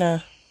 I'm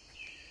gonna...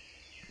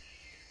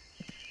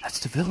 That's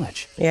the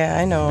village. Yeah,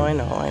 I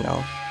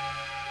know.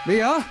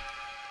 Mia?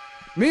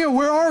 Mia,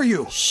 where are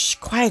you? Shh,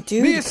 quiet,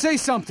 dude. Mia, say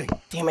something.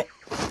 Damn it.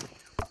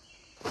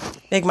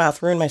 Big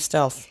Mouth ruined my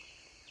stealth.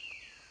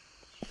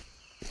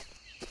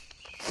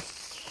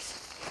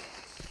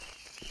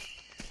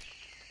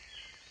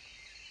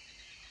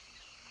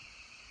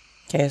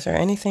 Okay, is there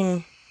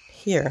anything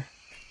here?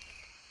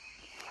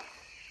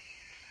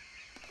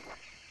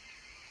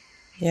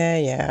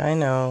 Yeah, I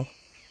know.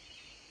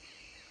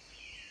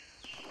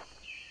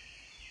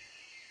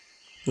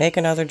 Make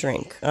another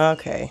drink.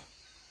 Okay.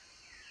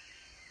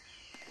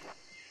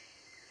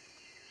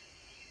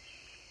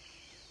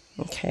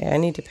 Okay, I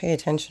need to pay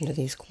attention to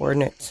these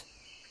coordinates.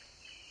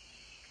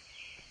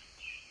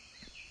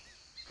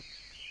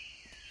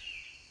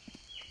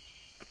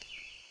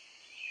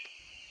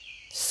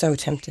 So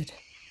tempted.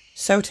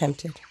 So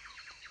tempted.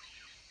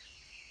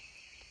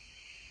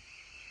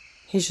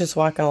 He's just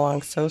walking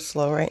along so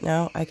slow right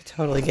now. I could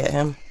totally get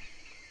him.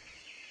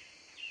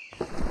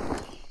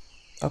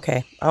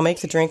 Okay, I'll make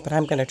the drink, but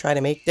I'm going to try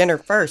to make dinner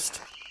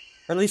first.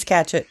 Or at least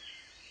catch it.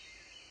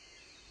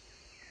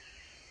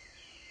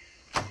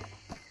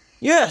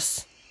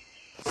 Yes!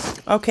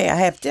 Okay, I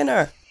have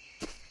dinner.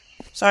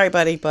 Sorry,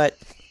 buddy, but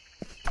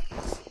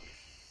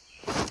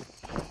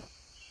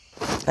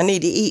I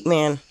need to eat,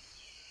 man.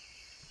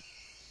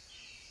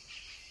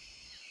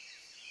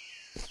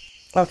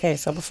 Okay,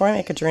 so before I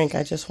make a drink,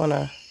 I just want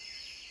to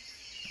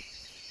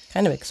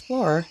kind of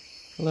explore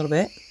a little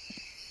bit.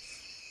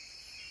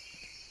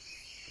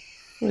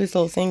 What are these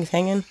little things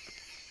hanging?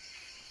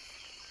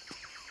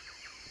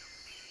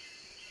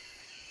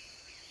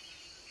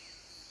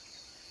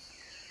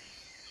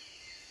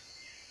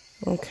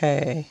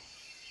 Okay.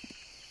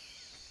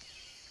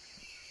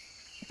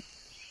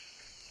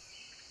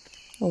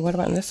 Oh, what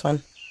about in this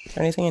one? Is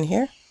there anything in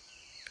here?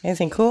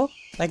 Anything cool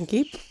I can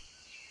keep?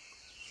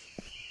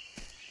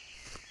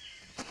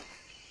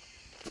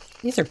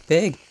 These are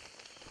big.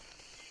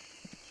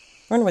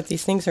 I wonder what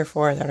these things are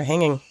for that are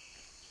hanging.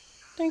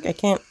 I think I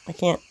can't.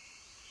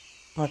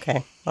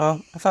 Okay,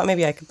 well, I thought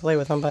maybe I could play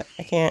with them, but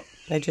I can't.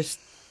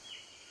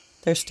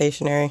 They're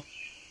stationary.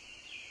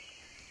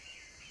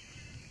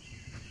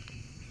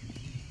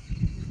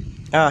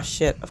 Oh,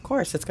 shit. Of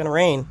course, it's gonna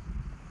rain.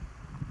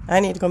 I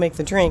need to go make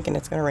the drink, and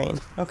it's gonna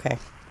rain. Okay.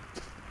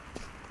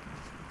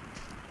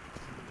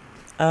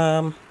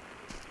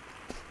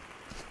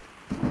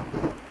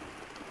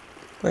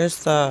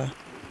 Where's the...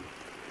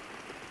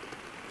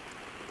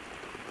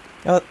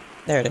 Oh,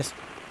 there it is.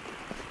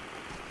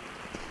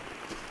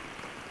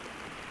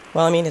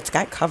 Well, I mean, it's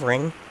got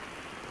covering.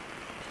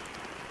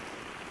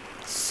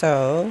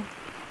 So,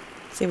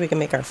 let's see if we can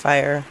make our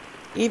fire,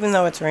 even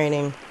though it's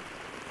raining.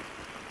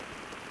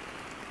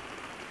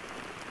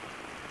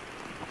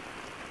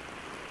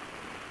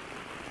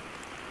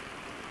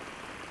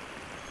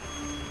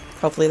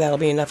 Hopefully that'll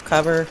be enough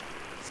cover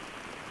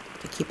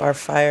to keep our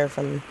fire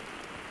from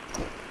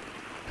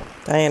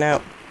dying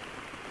out.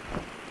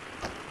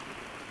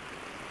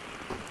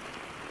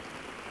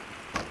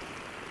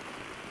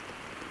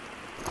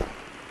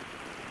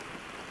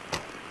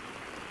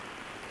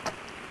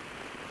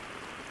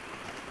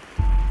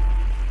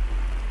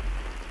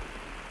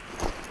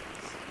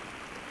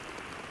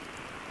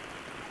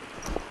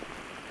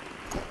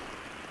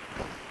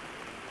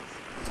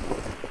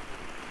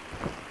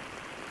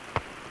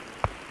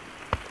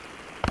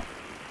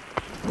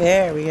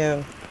 There we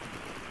go.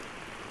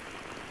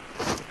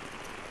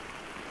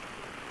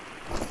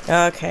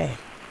 Okay.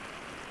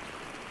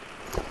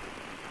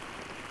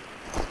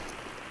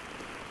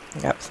 I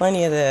got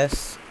plenty of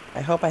this.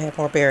 I hope I have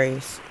more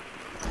berries.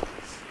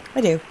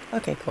 I do.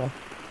 Okay, cool.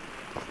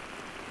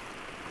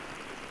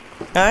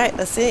 Alright,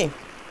 let's see. I'm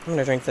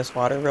gonna drink this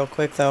water real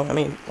quick, though. I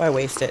mean, why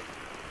waste it?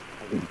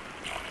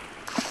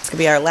 This could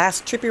be our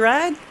last trippy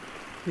ride.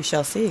 We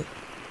shall see.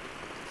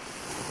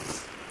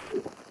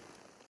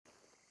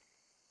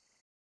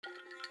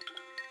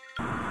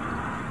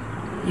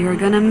 You're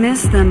gonna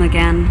miss them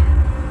again.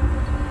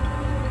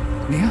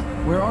 Mia,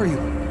 where are you?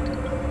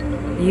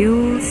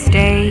 You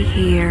stay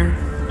here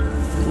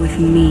with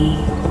me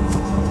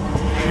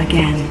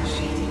again.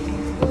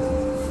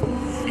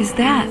 Is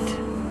that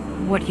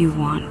what you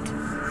want?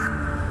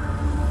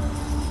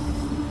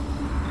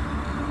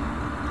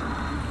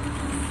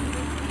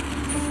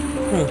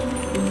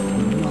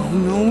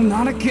 No,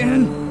 not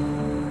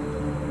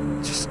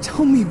again. Just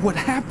tell me what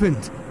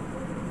happened.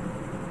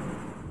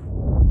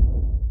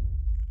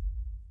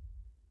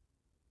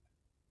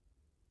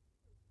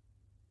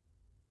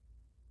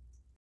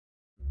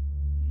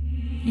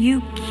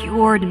 You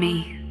cured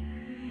me.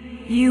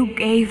 You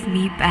gave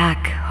me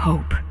back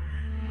hope.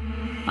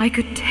 I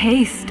could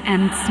taste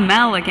and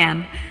smell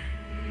again.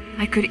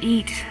 I could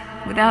eat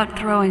without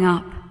throwing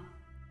up.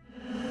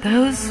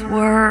 Those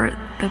were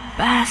the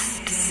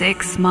best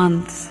 6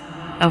 months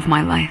of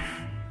my life.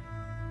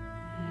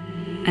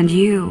 And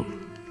you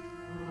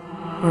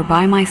were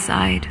by my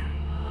side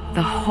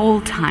the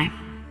whole time.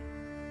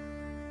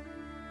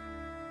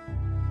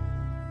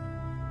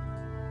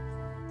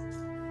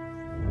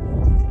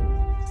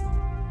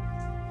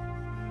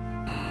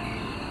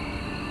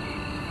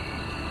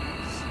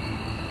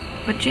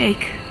 But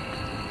Jake,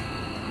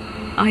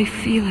 I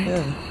feel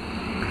it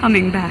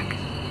coming back.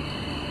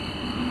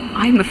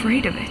 I'm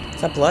afraid of it.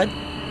 Is that blood?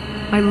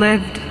 I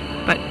lived,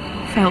 but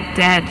felt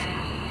dead.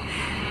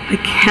 I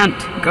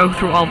can't go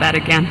through all that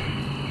again.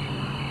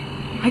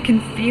 I can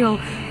feel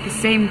the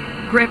same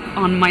grip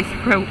on my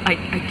throat. I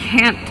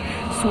can't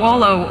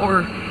swallow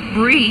or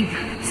breathe.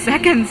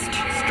 Seconds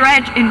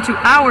stretch into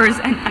hours,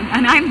 and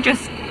I'm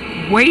just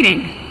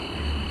waiting.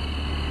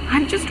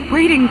 I'm just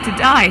waiting to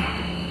die.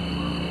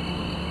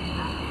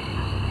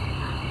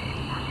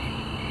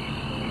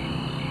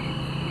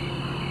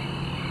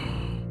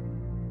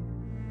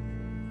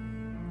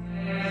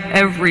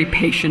 Every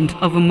patient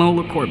of a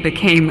Molocor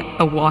became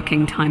a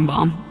walking time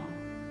bomb.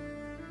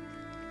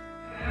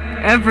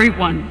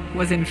 Everyone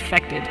was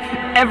infected.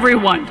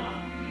 Everyone.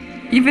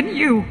 Even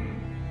you.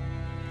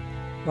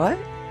 What?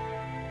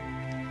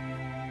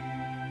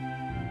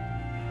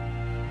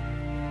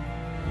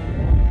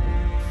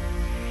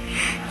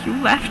 You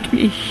left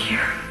me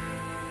here.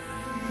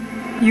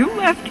 You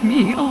left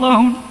me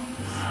alone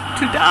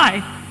to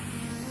die.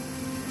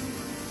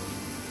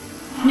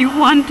 You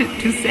wanted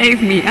to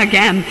save me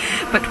again,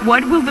 but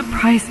what will the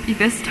price be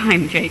this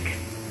time, Jake?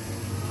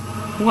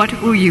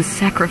 What will you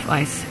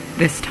sacrifice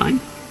this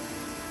time?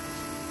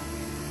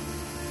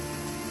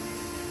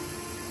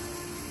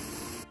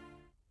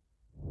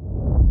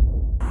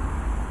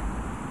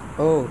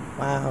 Oh,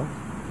 wow.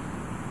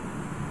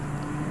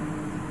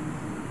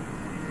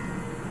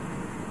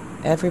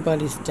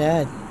 Everybody's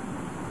dead.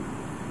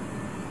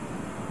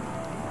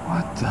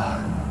 What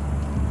the?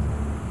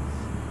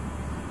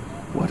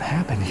 What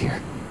happened here?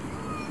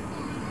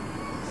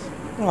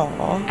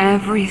 Aww.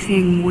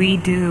 Everything we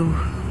do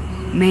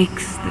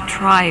makes the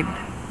tribe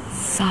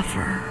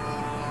suffer.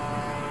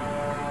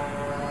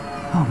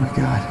 Oh my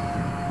god.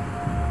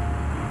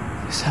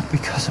 Is that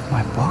because of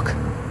my book?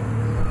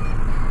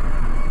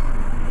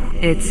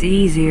 It's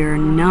easier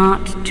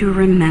not to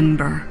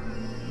remember,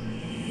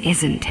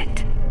 isn't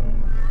it?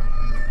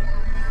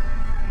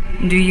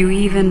 Do you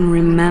even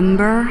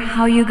remember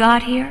how you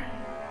got here?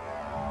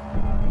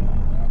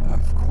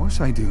 Of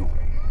course I do.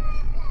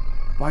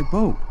 By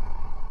boat.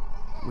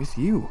 With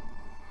you.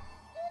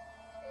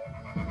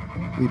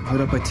 We put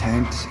up a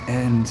tent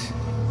and...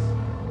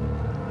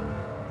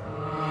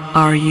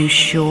 Are you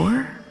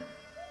sure?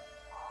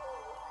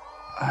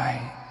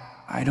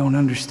 I don't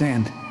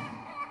understand.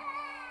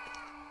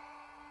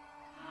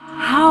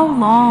 How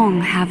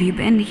long have you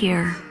been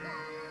here?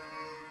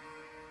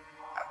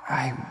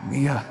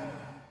 Mia...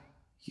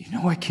 You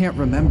know I can't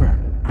remember.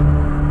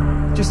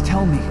 Just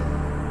tell me.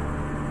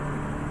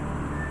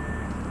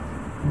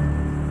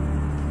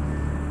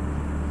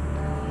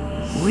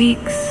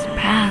 Weeks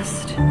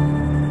passed.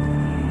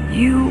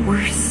 You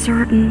were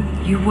certain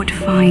you would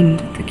find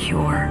the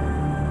cure.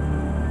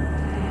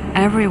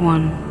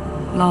 Everyone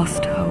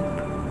lost hope.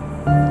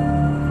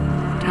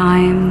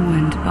 Time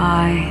went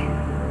by.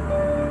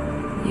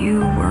 You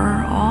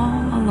were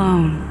all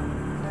alone.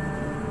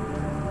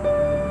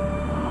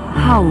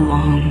 How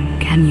long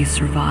can you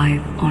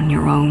survive on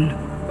your own?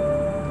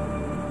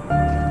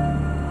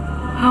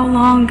 How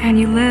long can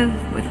you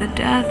live with the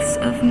deaths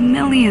of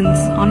millions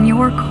on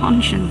your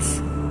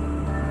conscience?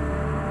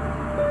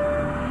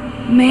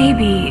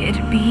 Maybe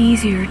it'd be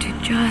easier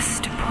to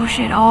just push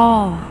it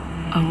all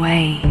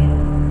away.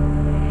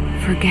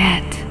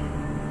 Forget.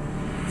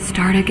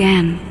 Start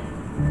again.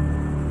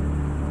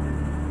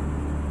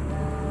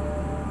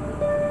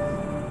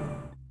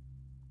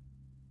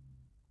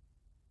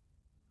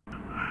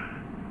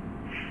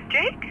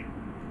 Jake?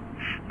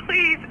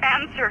 Please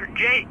answer,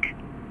 Jake.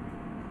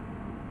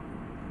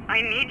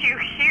 I need you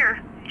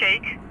here,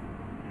 Jake.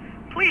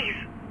 Please.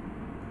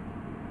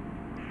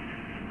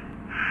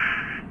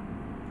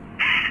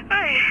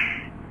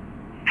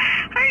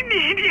 I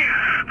need you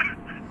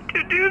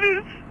to do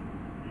this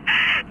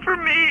for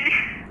me.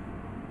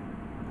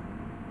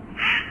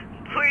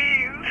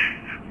 Please.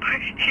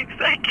 Please,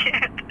 I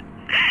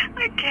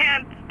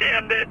can't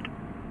stand it.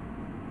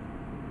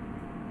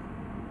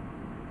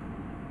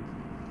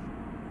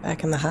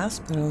 Back in the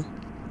hospital.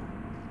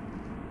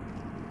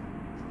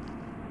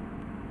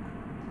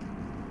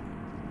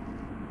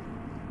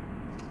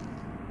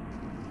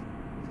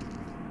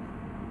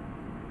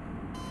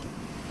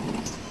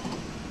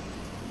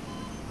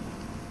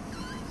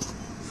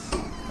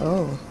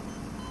 Oh.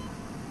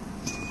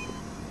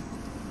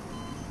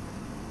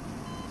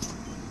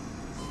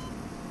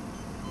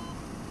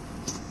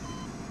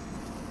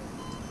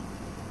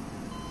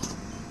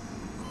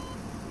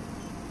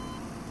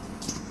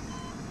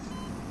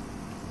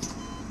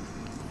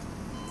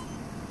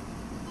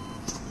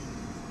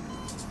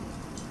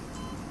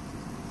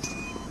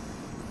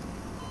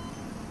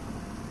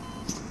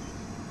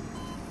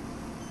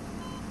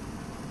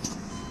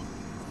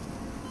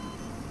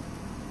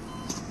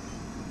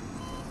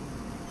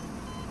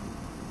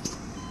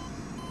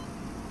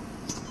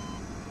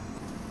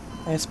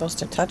 Am I supposed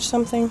to touch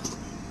something?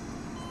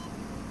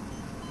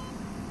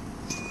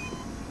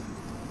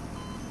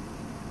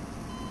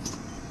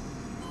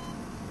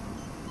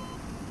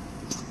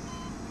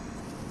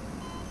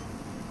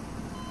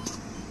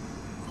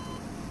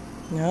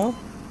 No?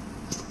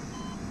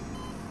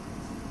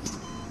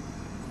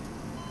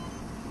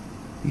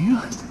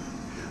 Mia?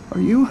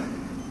 Are you...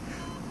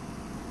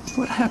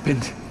 What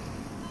happened?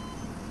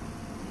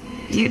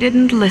 You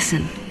didn't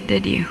listen,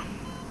 did you?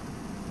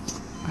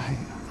 I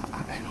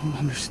don't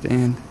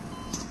understand.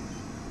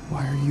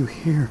 Why are you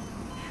here?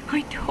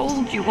 I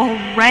told you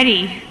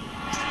already.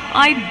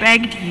 I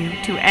begged you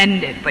to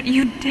end it, but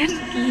you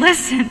didn't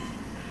listen.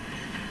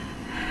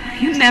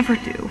 You never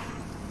do.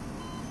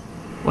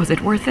 Was it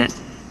worth it?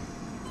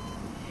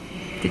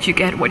 Did you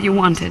get what you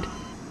wanted?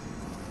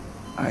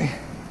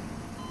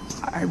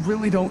 I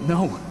really don't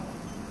know.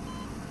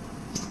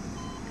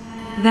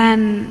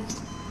 Then,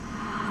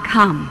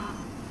 come.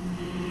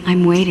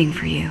 I'm waiting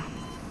for you.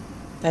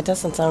 That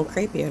doesn't sound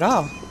creepy at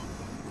all.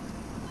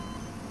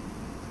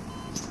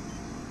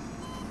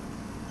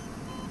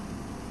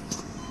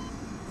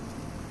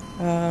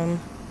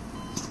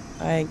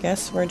 I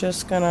guess we're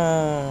just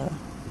gonna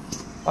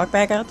walk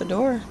back out the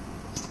door.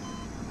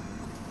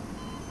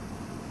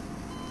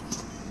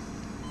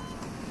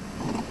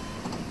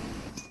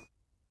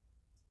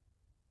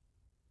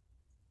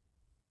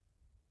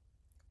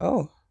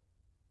 Oh.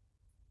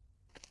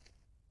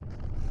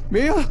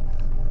 Mia?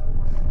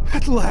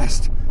 At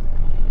last!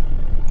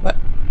 What?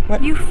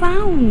 What? You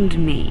found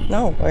me.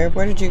 No,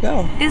 where did you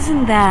go?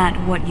 Isn't that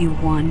what you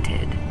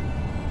wanted?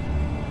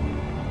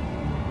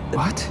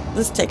 What?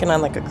 This is taking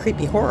on like a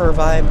creepy horror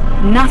vibe.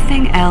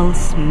 Nothing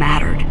else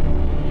mattered.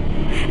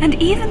 And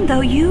even though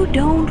you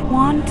don't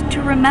want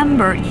to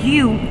remember,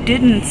 you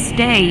didn't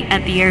stay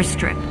at the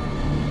airstrip.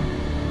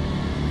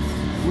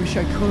 Wish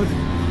I could.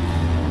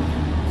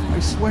 I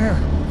swear.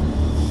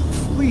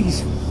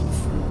 Please.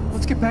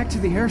 Let's get back to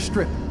the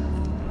airstrip.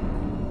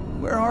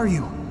 Where are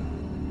you?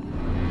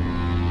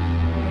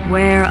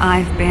 Where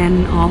I've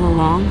been all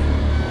along.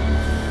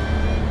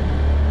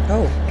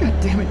 Oh. God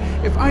damn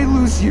it. If I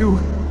lose you,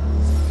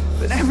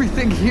 then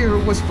everything here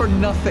was for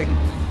nothing.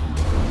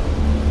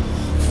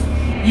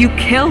 You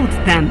killed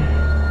them.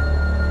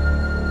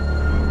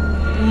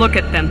 Look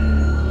at them.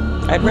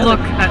 Look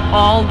at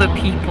all the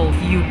people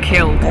you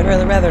killed. I'd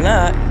rather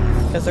not,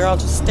 because they're all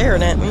just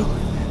staring at me.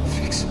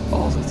 Fix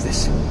all of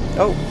this.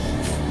 Oh.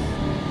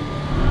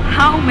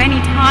 How many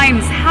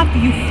times have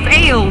you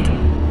failed?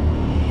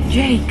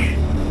 Jake,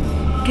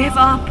 give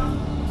up.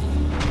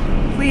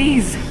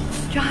 Please,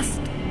 just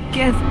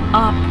give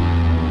up.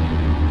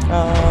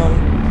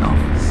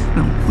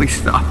 No, please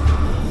stop.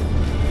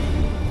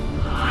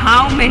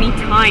 How many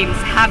times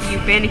have you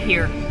been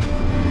here?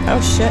 Oh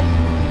shit.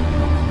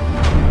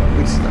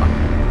 Please stop.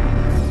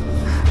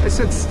 I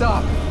said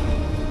stop.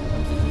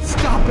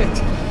 Stop it.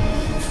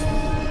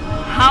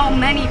 How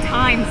many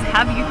times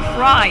have you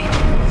tried?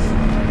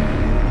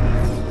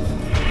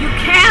 You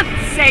can't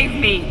save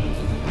me.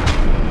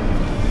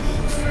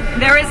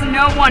 There is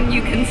no one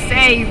you can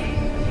save.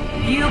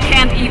 You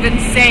can't even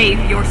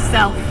save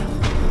yourself.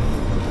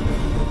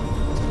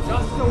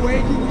 Just the way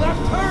you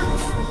left her?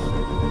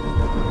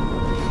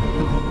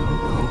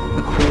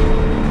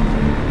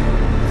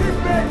 She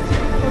begged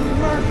you for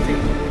mercy,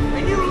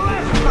 and you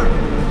left her!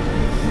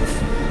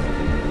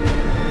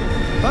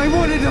 I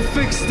wanted to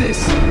fix this!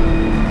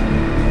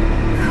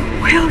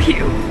 Will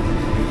you?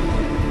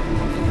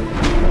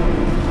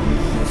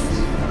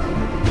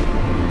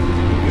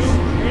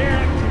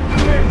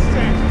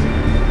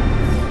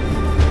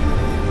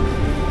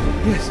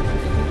 Yes,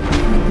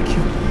 find the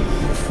cure.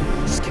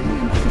 Just give me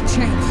another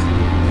chance.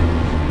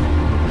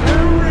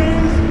 There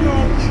is no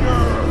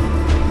cure.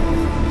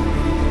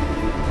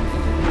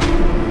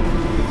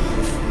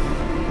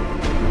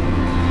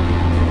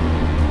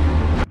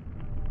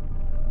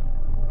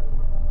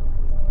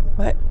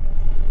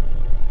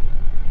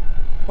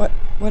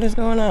 What is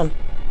going on?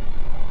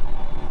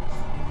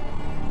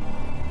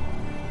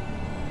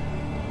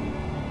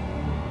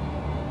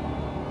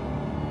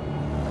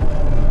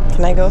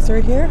 Can I go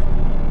through here?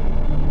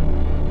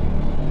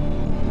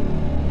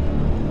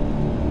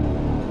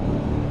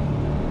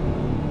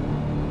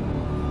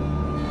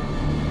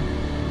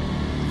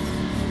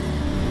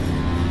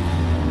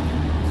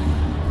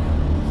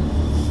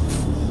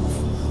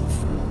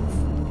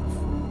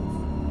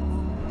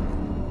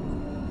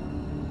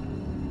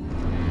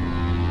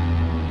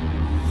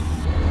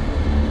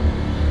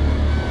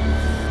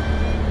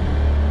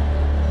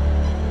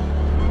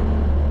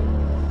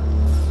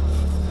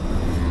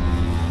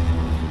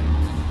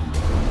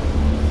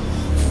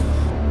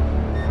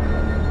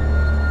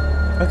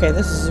 Okay,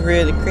 this is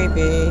really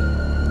creepy.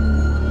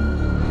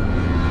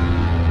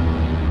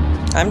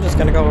 I'm just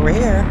gonna go over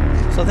here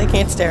so they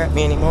can't stare at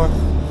me anymore.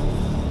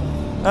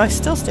 Oh, he's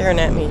still staring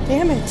at me.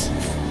 Damn it.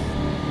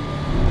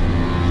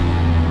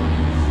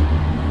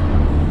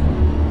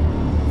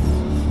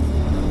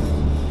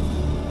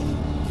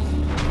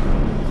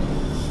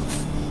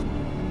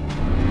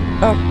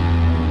 Oh,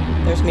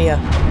 there's Mia.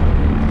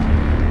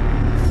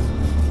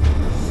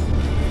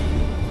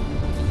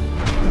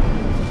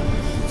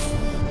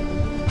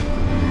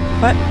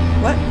 What?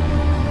 What?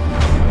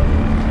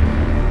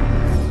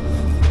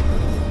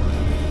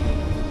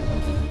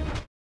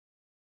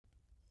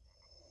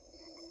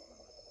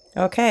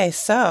 Okay,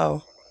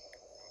 so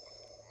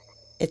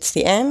it's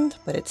the end,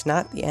 but it's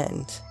not the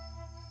end.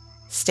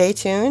 Stay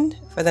tuned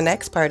for the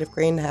next part of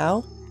Green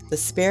Hell, The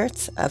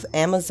Spirits of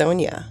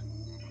Amazonia.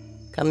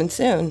 Coming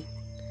soon.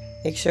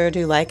 Make sure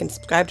to like and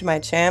subscribe to my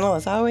channel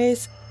as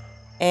always,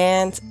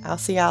 and I'll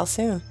see y'all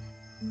soon.